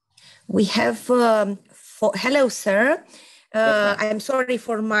 We have, hello, sir. Yes, I'm sorry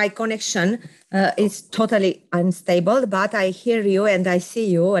for my connection. It's totally unstable, but I hear you and I see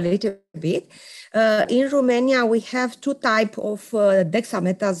you a little bit. In Romania, we have 2 types of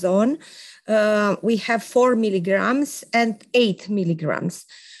dexamethasone. We have 4 milligrams and 8 milligrams.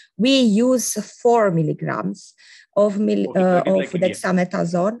 We use 4 milligrams of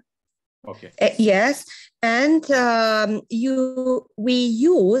dexamethasone. Okay. Yes, and we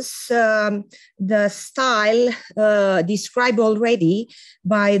use the style described already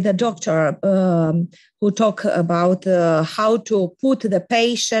by the doctor who talked about how to put the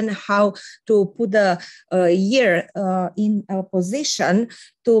patient, how to put the ear in a position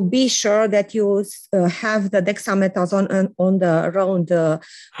to be sure that you have the dexamethasone on the round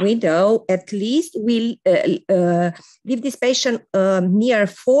window. At least we'll leave this patient near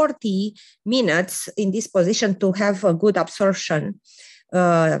 40 minutes in this position to have a good absorption.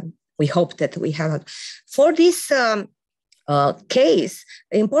 We hope that we have it. For this case,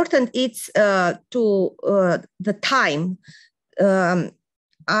 important it's to the time.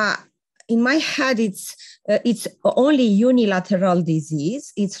 In my head, it's only unilateral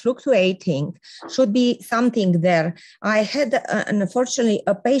disease. It's fluctuating. Should be something there. I had, unfortunately,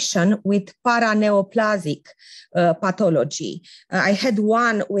 a patient with paraneoplastic pathology. I had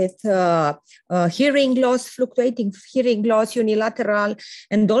one with hearing loss, fluctuating hearing loss, unilateral,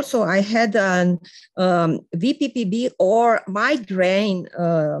 and also I had an VPPB or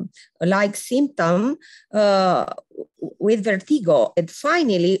migraine-like symptom with vertigo. It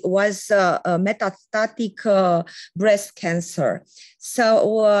finally was metastatic breast cancer.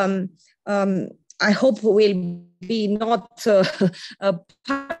 So I hope will be not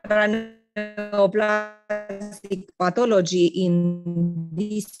neoplastic pathology in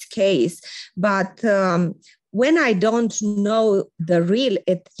this case, but when I don't know the real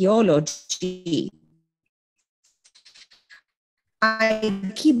etiology,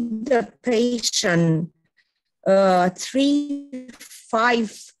 I keep the patient 3,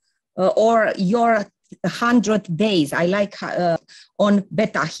 5, or your 100 days, I like on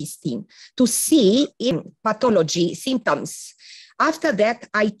beta histine to see in pathology symptoms. After that,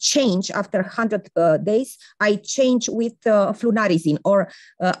 I change, after 100 days, I change with flunarizine or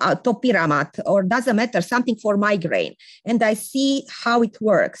topiramate, or doesn't matter, something for migraine. And I see how it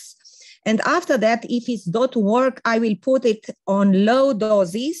works. And after that, if it don't work, I will put it on low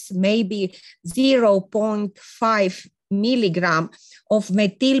doses, maybe 0.5 milligram of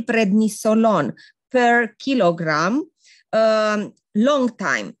methylprednisolone per kilogram, long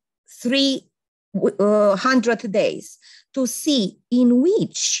time, 300 days, to see in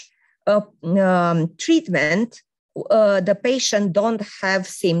which treatment the patient don't have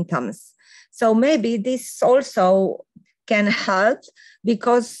symptoms. So maybe this also can help,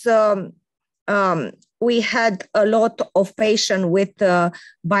 because we had a lot of patients with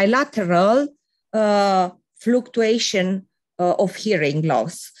bilateral fluctuation of hearing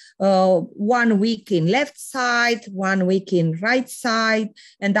loss. 1 week in left side, 1 week in right side,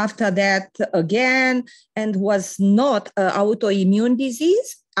 and after that again, and was not autoimmune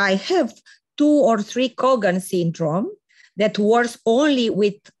disease. I have 2 or 3 Cogan syndrome that was only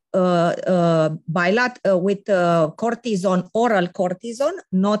with cortisone, oral cortisone,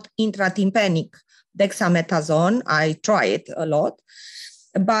 not intratympanic dexamethasone. I tried a lot,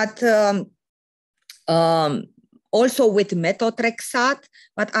 but also with methotrexate,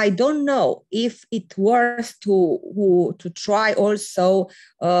 but I don't know if it worth to try also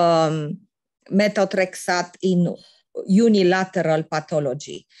methotrexate in unilateral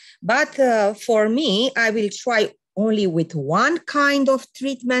pathology. But for me, I will try only with one kind of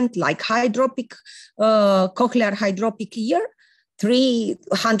treatment, like hydropic, cochlear hydropic ear,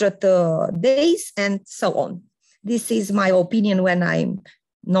 300 days, and so on. This is my opinion when I'm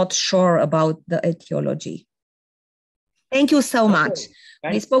not sure about the etiology. Thank you so much.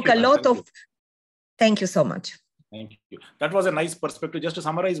 We spoke a lot of... Thank you so much. Thank you. That was a nice perspective. Just to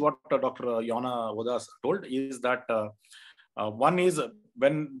summarize what Dr. Yona Vodas told is that one is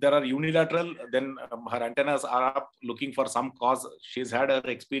when there are unilateral, then her antennas are up looking for some cause. She's had an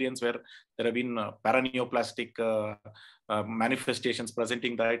experience where there have been paraneoplastic manifestations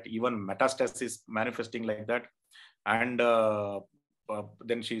presenting that, even metastasis manifesting like that. And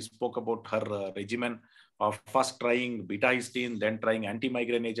then she spoke about her regimen of first trying beta histine, then trying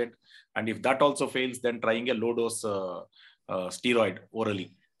anti-migraine agent. And if that also fails, then trying a low dose steroid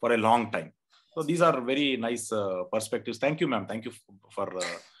orally for a long time. So these are very nice perspectives. Thank you, ma'am. Thank you for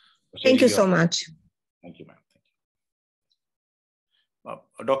thank you so much. Thank you, ma'am.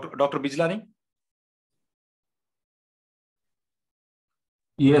 Dr. Bijlani?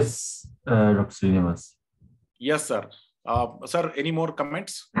 Yes, Dr. Srinivas. Yes, sir. Sir, any more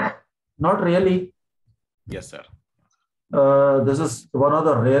comments? Not really. Yes, sir. This is one of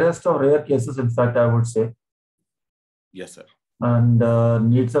the rarest of rare cases, in fact, I would say. Yes, sir. And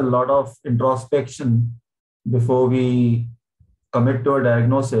needs a lot of introspection before we commit to a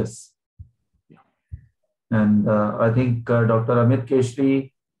diagnosis. Yeah. And I think Dr. Amit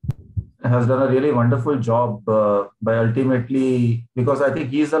Keshri has done a really wonderful job by ultimately, because I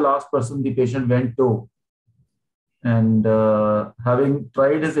think he's the last person the patient went to. And having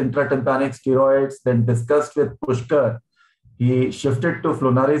tried his intratympanic steroids, then discussed with Pushkar, he shifted to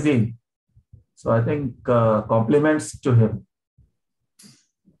flunarizine. So I think compliments to him.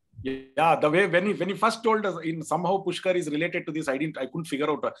 Yeah, the way when he first told us in somehow Pushkar is related to this, I couldn't figure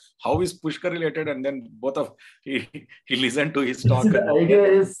out how is Pushkar related, and then both of he listened to his talk. The idea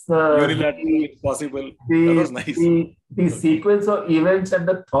is unilateral if possible. That was nice. The sequence of events and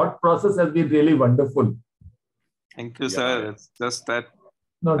the thought process has been really wonderful. Thank you, sir. It's just that.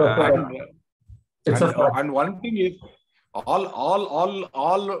 No, and one thing is,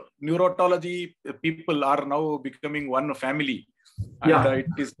 all neurotology people are now becoming one family. And it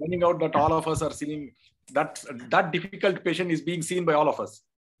is turning out that all of us are seeing that difficult patient is being seen by all of us.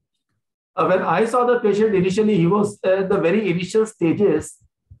 When I saw the patient initially, he was at the very initial stages.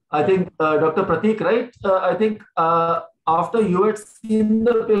 I think Dr. Pratik, right? I think after you had seen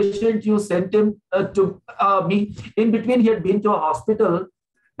the patient, you sent him to me. In between, he had been to a hospital,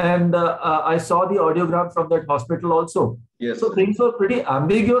 and I saw the audiogram from that hospital also. Yes. So things were pretty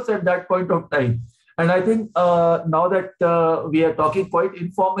ambiguous at that point of time. And I think now that we are talking quite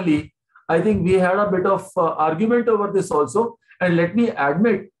informally, I think we had a bit of argument over this also. And let me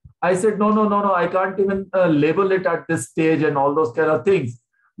admit, I said, no, I can't even label it at this stage and all those kind of things.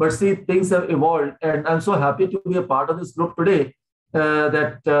 But see, things have evolved, and I'm so happy to be a part of this group today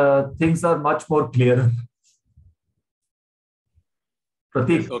that things are much more clearer.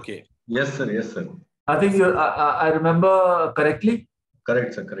 Prateek. Okay. Yes, sir. Yes, sir. I think I remember correctly.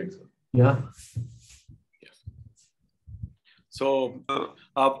 Correct, sir. Correct, sir. Yeah. So,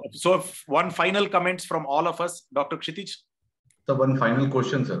 so one final comments from all of us, Dr. Kshitij. So one final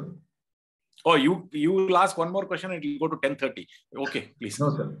question, sir. Oh, you will ask one more question and it will go to 10:30. Okay, please.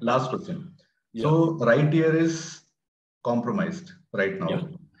 No, sir. Last question. Yeah. So right ear is compromised right now. Yeah.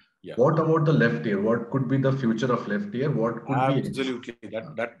 Yeah. What about the left ear? What could be the future of left ear? What could be? Absolutely.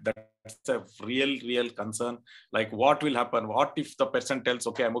 That's a real concern. Like, what will happen? What if the person tells,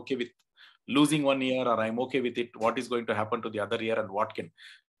 okay, I'm okay with losing one ear, or I'm okay with it? What is going to happen to the other ear, and what can?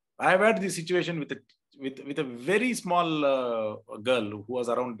 I have had this situation with a very small girl who was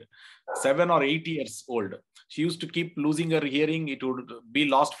around 7 or 8 years old. She used to keep losing her hearing. It would be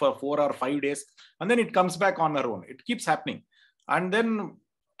lost for 4 or 5 days, and then it comes back on her own. It keeps happening, and then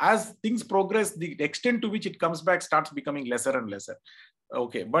as things progress, the extent to which it comes back starts becoming lesser and lesser.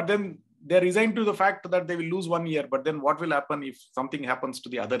 Okay, but then they're resigned to the fact that they will lose one ear. But then what will happen if something happens to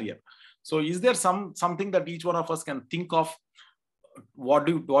the other ear? So is there something that each one of us can think of? What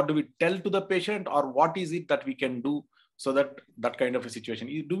do we tell to the patient, or what is it that we can do so that kind of a situation?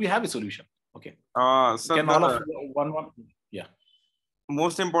 Do we have a solution? Okay. So can all of one? Yeah.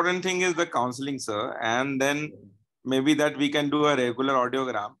 Most important thing is the counseling, sir, and then maybe that we can do a regular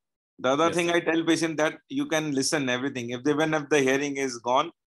audiogram. The other thing I tell patient that you can listen everything. Even if the hearing is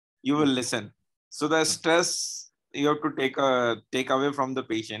gone, you will listen. So the stress you have to take away from the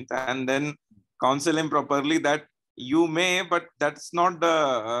patient, and then counsel him properly that you may, but that's not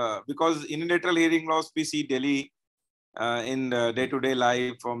the because unilateral hearing loss we see daily in day-to-day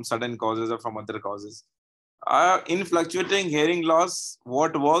life from sudden causes or from other causes. In fluctuating hearing loss,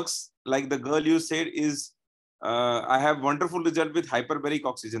 what works, like the girl you said, is I have wonderful result with hyperbaric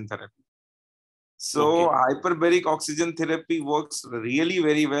oxygen therapy. So hyperbaric oxygen therapy works really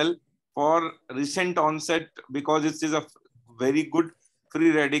very well for recent onset because it is a very good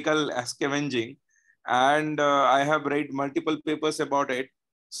free radical scavenging, and I have read multiple papers about it.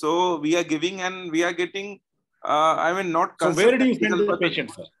 So we are giving and we are getting. I mean, not. So where do you send the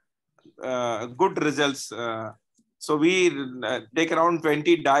patients, sir? Good results. So we take around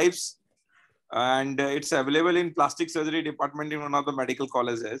 20 dives. And it's available in plastic surgery department in one of the medical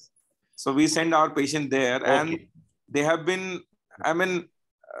colleges. So we send our patient there, and they have been, I mean,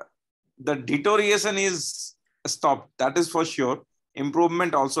 the deterioration is stopped. That is for sure.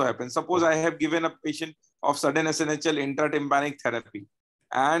 Improvement also happens. Suppose I have given a patient of sudden SNHL intratympanic therapy,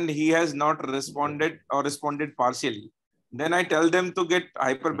 and he has not responded or responded partially. Then I tell them to get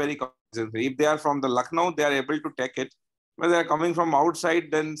hyperbaric oxygen. If they are from the Lucknow, they are able to take it. When they are coming from outside,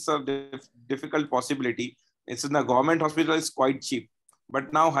 then it's a difficult possibility. It's in the government hospital, it's quite cheap.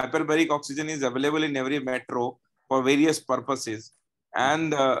 But now hyperbaric oxygen is available in every metro for various purposes.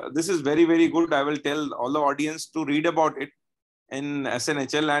 And this is very, very good. I will tell all the audience to read about it in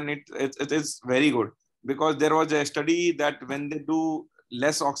SNHL, and it is very good. Because there was a study that when they do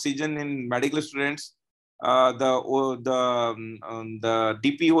less oxygen in medical students, the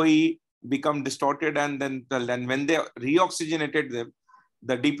DPOE become distorted, and then when they reoxygenated them,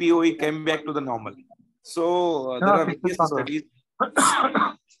 the DPOE came back to the normal. So there are various studies.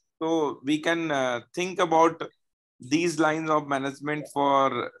 So we can think about these lines of management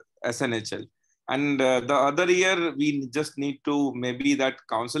for SNHL. And the other year, we just need to maybe that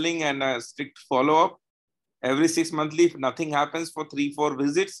counseling and a strict follow-up every 6 monthly. If nothing happens for 3-4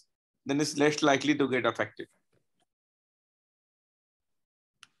 visits, then it's less likely to get affected.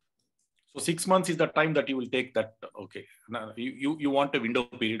 So 6 months is the time that you will take that. Okay. Now, you want a window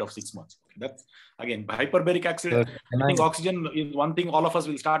period of 6 months. Okay. That's again hyperbaric oxygen. I think oxygen is one thing all of us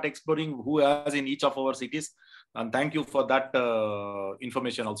will start exploring who has in each of our cities. And thank you for that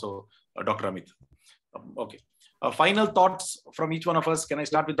information also, Dr. Amit. Okay. Final thoughts from each one of us. Can I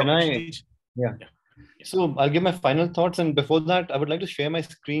start with Dr. Kshitij? Yeah. So I'll give my final thoughts, and before that, I would like to share my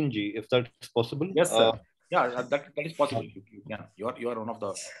screen, G, if that's possible. Yes, sir. Yeah, that is possible. You are one of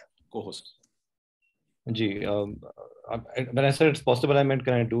the co-hosts. G, when I said it's possible, I meant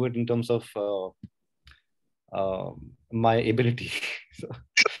can I do it in terms of my ability.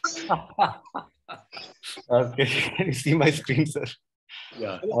 Okay, can you see my screen, sir?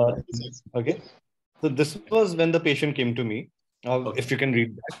 Yeah. Okay. So this was when the patient came to me. If you can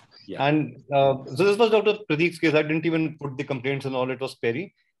read that. Yeah. And so this was Dr. Pradeek's case. I didn't even put the complaints and all. It was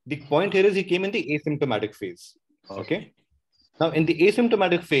Perry. The point here is he came in the asymptomatic phase. Okay. Now, in the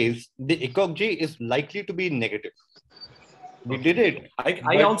asymptomatic phase, the ECOG is likely to be negative. We did it.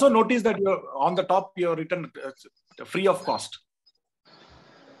 I also noticed that you're on the top, you're written free of cost.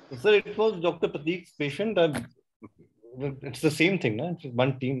 Sir, it was Dr. Pratik's patient. It's the same thing, no? It's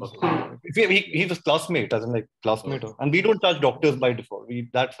one team. Okay. He's a classmate, as in like classmate. Okay. And we don't charge doctors by default.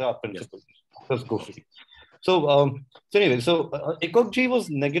 That's our principle. Yes. Doctors go free. So, ECOG was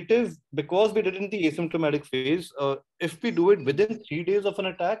negative because we did it in the asymptomatic phase. If we do it within 3 days of an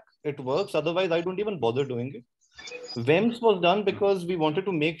attack, it works. Otherwise, I don't even bother doing it. VEMS was done because we wanted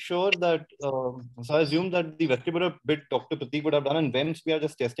to make sure that, so I assume that the vestibular bit Dr. Pratik would have done, and VEMS we are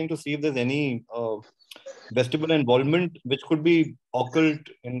just testing to see if there's any vestibular involvement, which could be occult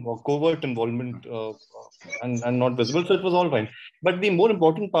or covert involvement and not visible. So it was all fine. But the more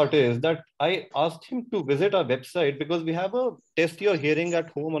important part is that I asked him to visit our website because we have a test your hearing at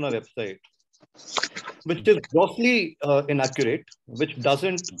home on our website, which is grossly inaccurate, which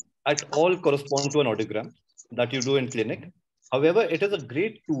doesn't at all correspond to an audiogram that you do in clinic. However, it is a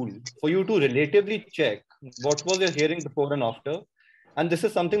great tool for you to relatively check what was your hearing before and after. And this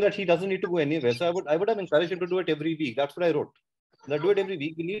is something that he doesn't need to go anywhere. So I would have encouraged him to do it every week. That's what I wrote. That do it every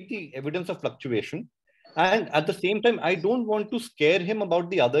week. We need the evidence of fluctuation. And at the same time, I don't want to scare him about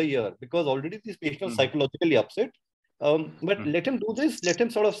the other year because already these patients are psychologically upset. But let him do this. Let him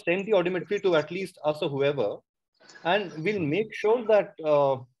sort of send the audiometry to at least us or whoever. And we'll make sure that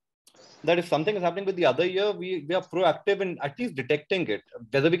that if something is happening with the other year, we are proactive in at least detecting it.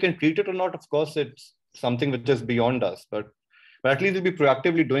 Whether we can treat it or not, of course, it's something which is beyond us. But at least we'll be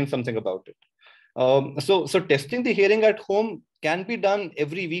proactively doing something about it. So testing the hearing at home can be done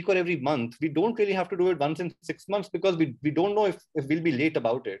every week or every month. We don't really have to do it once in 6 months because we don't know if we'll be late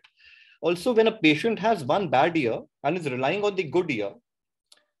about it. Also, when a patient has one bad ear and is relying on the good ear,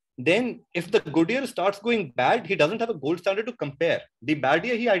 then if the good ear starts going bad, he doesn't have a gold standard to compare. The bad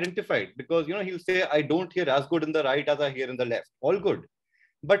ear he identified because, he'll say, I don't hear as good in the right as I hear in the left. All good.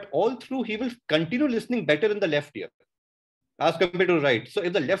 But all through, he will continue listening better in the left ear as compared to the right. So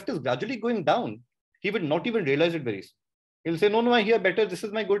if the left is gradually going down, he would not even realize it very soon. He'll say, no, I hear better. This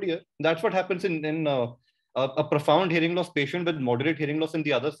is my good ear. That's what happens in a profound hearing loss patient with moderate hearing loss in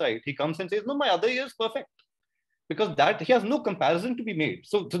the other side. He comes and says, no, my other ear is perfect. Because that he has no comparison to be made.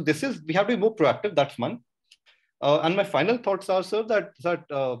 So we have to be more proactive. That's one. And my final thoughts are, sir, that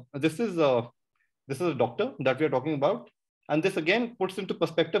this is a doctor that we are talking about, and this again puts into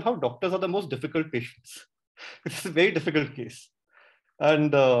perspective how doctors are the most difficult patients. It's a very difficult case,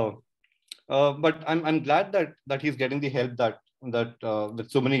 and but I'm glad that he's getting the help that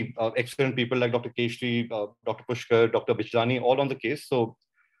with so many excellent people like Dr. Keshri, Dr. Pushkar, Dr. Bijlani, all on the case. So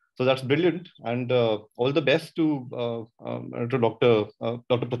that's brilliant, and all the best to Dr.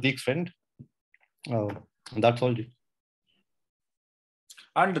 Pratik's friend. That's all.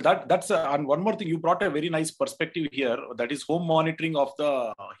 And that's and one more thing, you brought a very nice perspective here, that is home monitoring of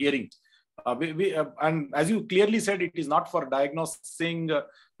the hearing. And as you clearly said, it is not for diagnosing.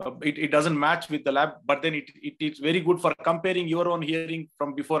 It doesn't match with the lab, but then it is very good for comparing your own hearing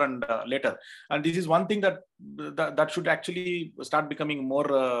from before and later. And this is one thing that should actually start becoming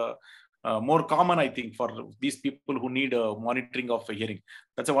more common, I think, for these people who need monitoring of hearing.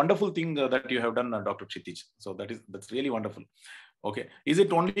 That's a wonderful thing that you have done, Dr. Kshitij. So that's really wonderful. Okay. Is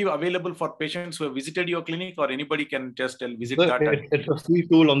it only available for patients who have visited your clinic, or anybody can just visit that? It's a free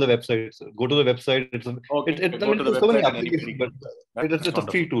tool on the website. So go to the website. It's so many applications, but it's a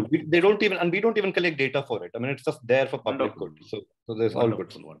free tool. We don't even collect data for it. I mean, it's just there for public good. So there's all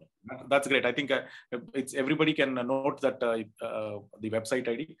good. That's great. I think it's everybody can note that the website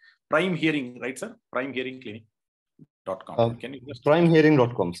ID, Prime Hearing, right, sir? primehearingclinic.com. Can you just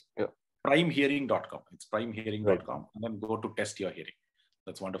primehearing.com? Yeah. primehearing.com. It's primehearing.com. And then go to test your hearing.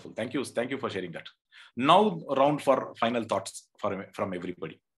 That's wonderful. Thank you for sharing that. Now round for final thoughts from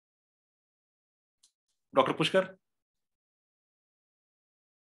everybody. Dr. Pushkar.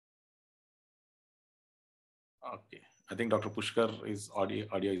 Okay. I think Dr. Pushkar is audio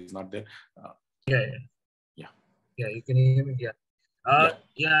is not there. Yeah, you can hear me. I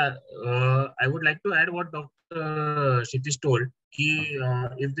would like to add what Dr. Kshitij told.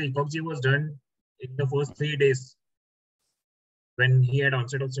 If the ECOG was done in the first 3 days, when he had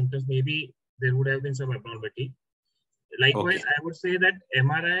onset of symptoms, maybe there would have been some abnormality. Likewise, I would say that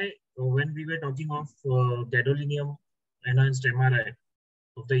MRI, when we were talking of gadolinium enhanced MRI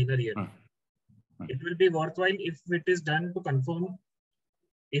of the inner ear, it will be worthwhile if it is done to confirm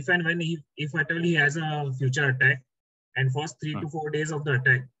if and when if at all he has a future attack, and first 3 to 4 days of the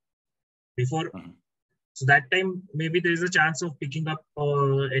attack before. So that time, maybe there is a chance of picking up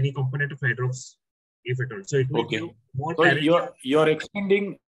any component of hydrox if at all. So it will give more so clarity. you're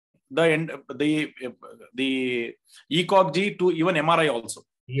extending the ECOG to even MRI also.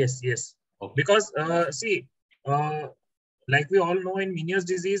 Yes, yes. Okay. Because see, like we all know in Meniere's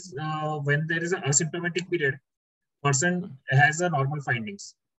disease, when there is an asymptomatic period, person has a normal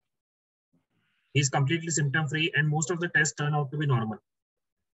findings. He's completely symptom free, and most of the tests turn out to be normal.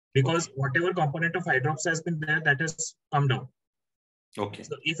 Because whatever component of eye drops has been there, that has come down. Okay.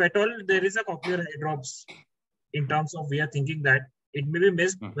 So if at all there is a cochlear eye drops, in terms of we are thinking that it may be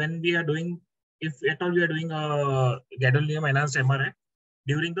missed when we are doing, if at all we are doing a gadolinium enhanced MRI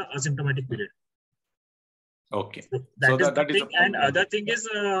during the asymptomatic period. Okay. So that is and other thing is,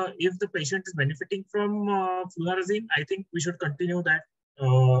 if the patient is benefiting from flunarizine, I think we should continue that,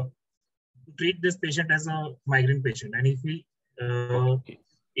 treat this patient as a migraine patient. And if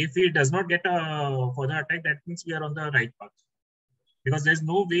he does not get a further attack, that means we are on the right path. Because there's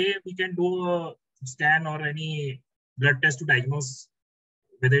no way we can do a scan or any blood test to diagnose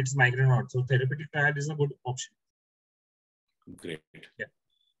whether it's migraine or not. So therapeutic trial is a good option. Great. Yeah.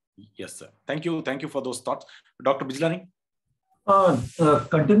 Yes, sir. Thank you. Thank you for those thoughts. Dr. Bijlani?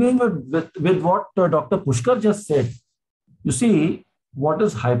 Continuing with what Dr. Pushkar just said, you see, what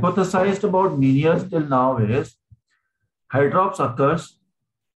is hypothesized about Meniere's till now is hydrops occurs,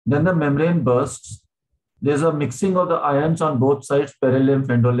 then the membrane bursts, there's a mixing of the ions on both sides, perilymph,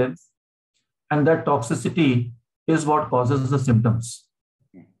 endolymph, and that toxicity is what causes the symptoms.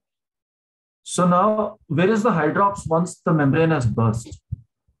 So now, where is the hydrops once the membrane has burst?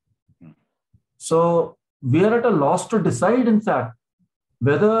 So we are at a loss to decide, in fact,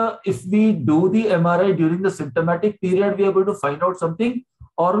 whether if we do the MRI during the symptomatic period, we are going to find out something,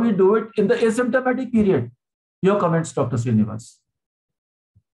 or we do it in the asymptomatic period. Your comments, Dr. Srinivas.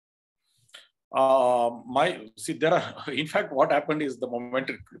 There are, in fact, what happened is the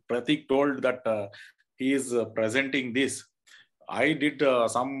moment Pratik told that he is presenting this, I did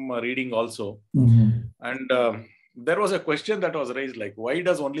some reading also. And there was a question that was raised, like, why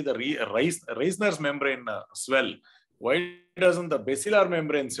does only the Reisner's membrane swell? Why doesn't the basilar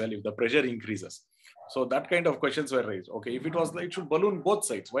membrane swell if the pressure increases? So that kind of questions were raised. Okay, if it was, it should balloon both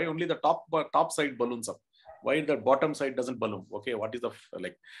sides. Why only the top side balloons up? Why the bottom side doesn't balloon? Okay, what is the,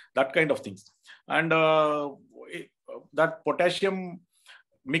 like, that kind of things. And that potassium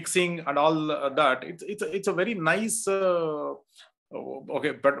mixing and all that, it's a very nice,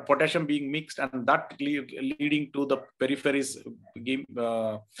 potassium being mixed, and that leading to the peripheries,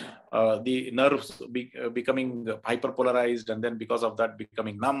 the nerves becoming hyperpolarized, and then because of that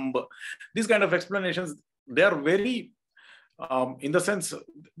becoming numb. These kind of explanations, they are very, in the sense,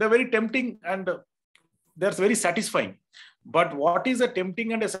 they're very tempting and they're very satisfying. But what is a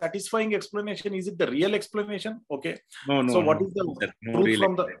tempting and a satisfying explanation? Is it the real explanation? Okay. No. So what is the truth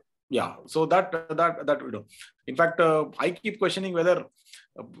from the? Yeah. So that we know. In fact, I keep questioning whether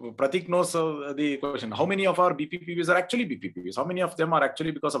Pratik knows the question. How many of our BPPVs are actually BPPVs? How many of them are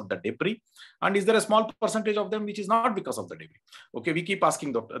actually because of the debris? And is there a small percentage of them which is not because of the debris? Okay, we keep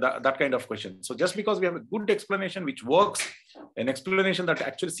asking that kind of question. So just because we have a good explanation which works, an explanation that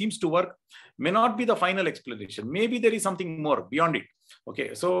actually seems to work, may not be the final explanation. Maybe there is something more beyond it.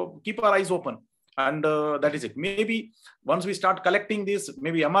 Okay, so keep our eyes open. And that is it. Maybe once we start collecting this,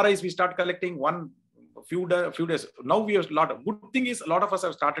 maybe MRIs we start collecting few days. Now we have a lot of, good thing is a lot of us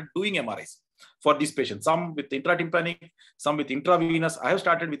have started doing MRIs for these patients. Some with intratympanic, some with intravenous. I have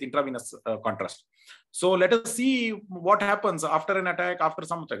started with intravenous contrast. So let us see what happens after an attack, after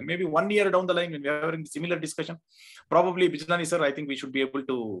some attack. Maybe 1 year down the line when we are having similar discussion, probably Bijlani sir, I think we should be able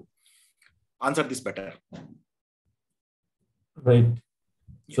to answer this better. Right.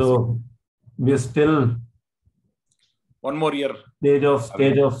 Yes. So we are still 1 more year stage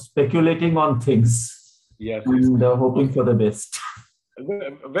of speculating on things. Yes. And hoping for the best.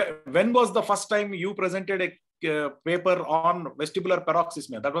 When was the first time you presented a paper on vestibular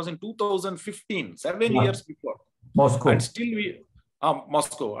paroxysmia? That was in 2015, 7 years before. Moscow. And still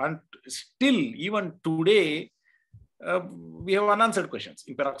Moscow. And still, even today, we have unanswered questions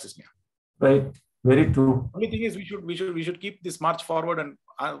in paroxysmia. Right. Very true. Only thing is we should keep this march forward, and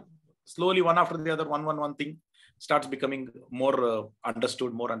slowly one after the other, one thing starts becoming more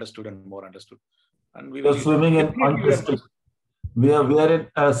understood, and more understood. And we will swimming in untested. We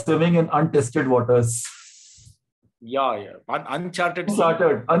are swimming in untested waters. Yeah. Uncharted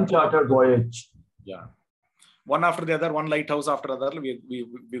voyage. Yeah. One after the other, one lighthouse after the other. We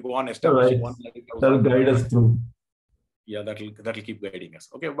go on establishing one lighthouse. That will guide us through. Yeah, that'll keep guiding us.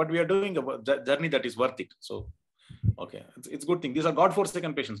 Okay, but we are doing a journey that is worth it. So, okay, it's a good thing. These are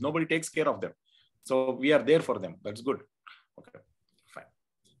God-forsaken patients. Nobody takes care of them. So we are there for them. That's good. Okay, fine.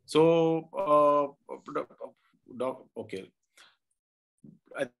 So Okay.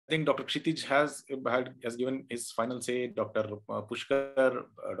 I think Dr. Kshitij has given his final say. Dr. Pushkar,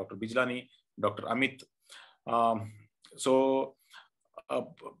 Dr. Bijlani, Dr. Amit.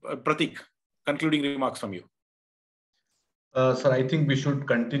 Pratik, concluding remarks from you. Sir, I think we should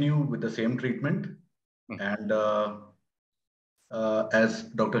continue with the same treatment. And as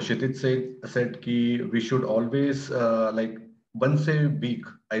Dr. Kshitij said we should always like once a week,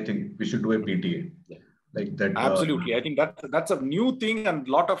 I think we should do a PTA. Like that. Absolutely. I think that's a new thing, and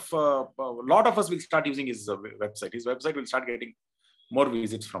lot of us will start using his website. His website will start getting more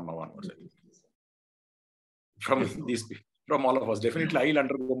visits from now onwards. From all of us. Definitely, I'll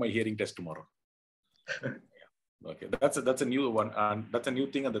undergo my hearing test tomorrow. Okay, that's a new one, and that's a new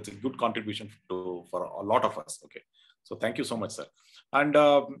thing, and that's a good contribution for a lot of us. Okay, so thank you so much, sir. And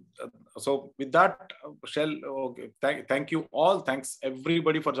so with that, okay, thank you all. Thanks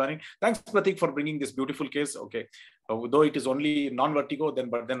everybody for joining. Thanks Pratik for bringing this beautiful case. Okay, though it is only non-vertigo,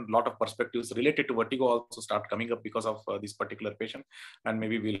 but then a lot of perspectives related to vertigo also start coming up because of this particular patient, and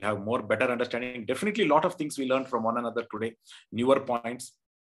maybe we'll have more better understanding. Definitely, a lot of things we learned from one another today, newer points.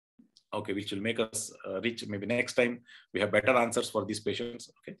 Okay, which will make us reach maybe next time we have better answers for these patients.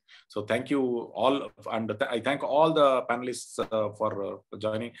 Okay, so thank you all, and I thank all the panelists for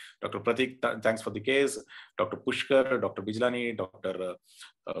joining. Dr. Pratik, thanks for the case. Dr. Pushkar, Dr. Bijlani, Dr.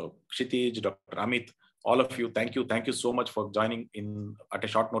 Kshitij, Dr. Amit, all of you, thank you so much for joining in at a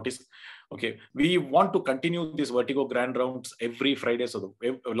short notice. Okay, we want to continue this Vertigo Grand Rounds every Friday. So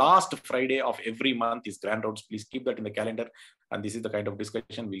the last Friday of every month is Grand Rounds. Please keep that in the calendar. And this is the kind of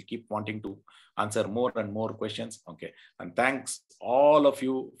discussion we'll keep wanting to answer more and more questions. Okay, and thanks all of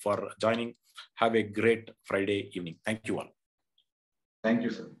you for joining. Have a great Friday evening. Thank you all. Thank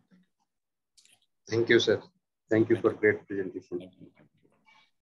you, sir. Thank you, sir. Thank you for great presentation. Thank you.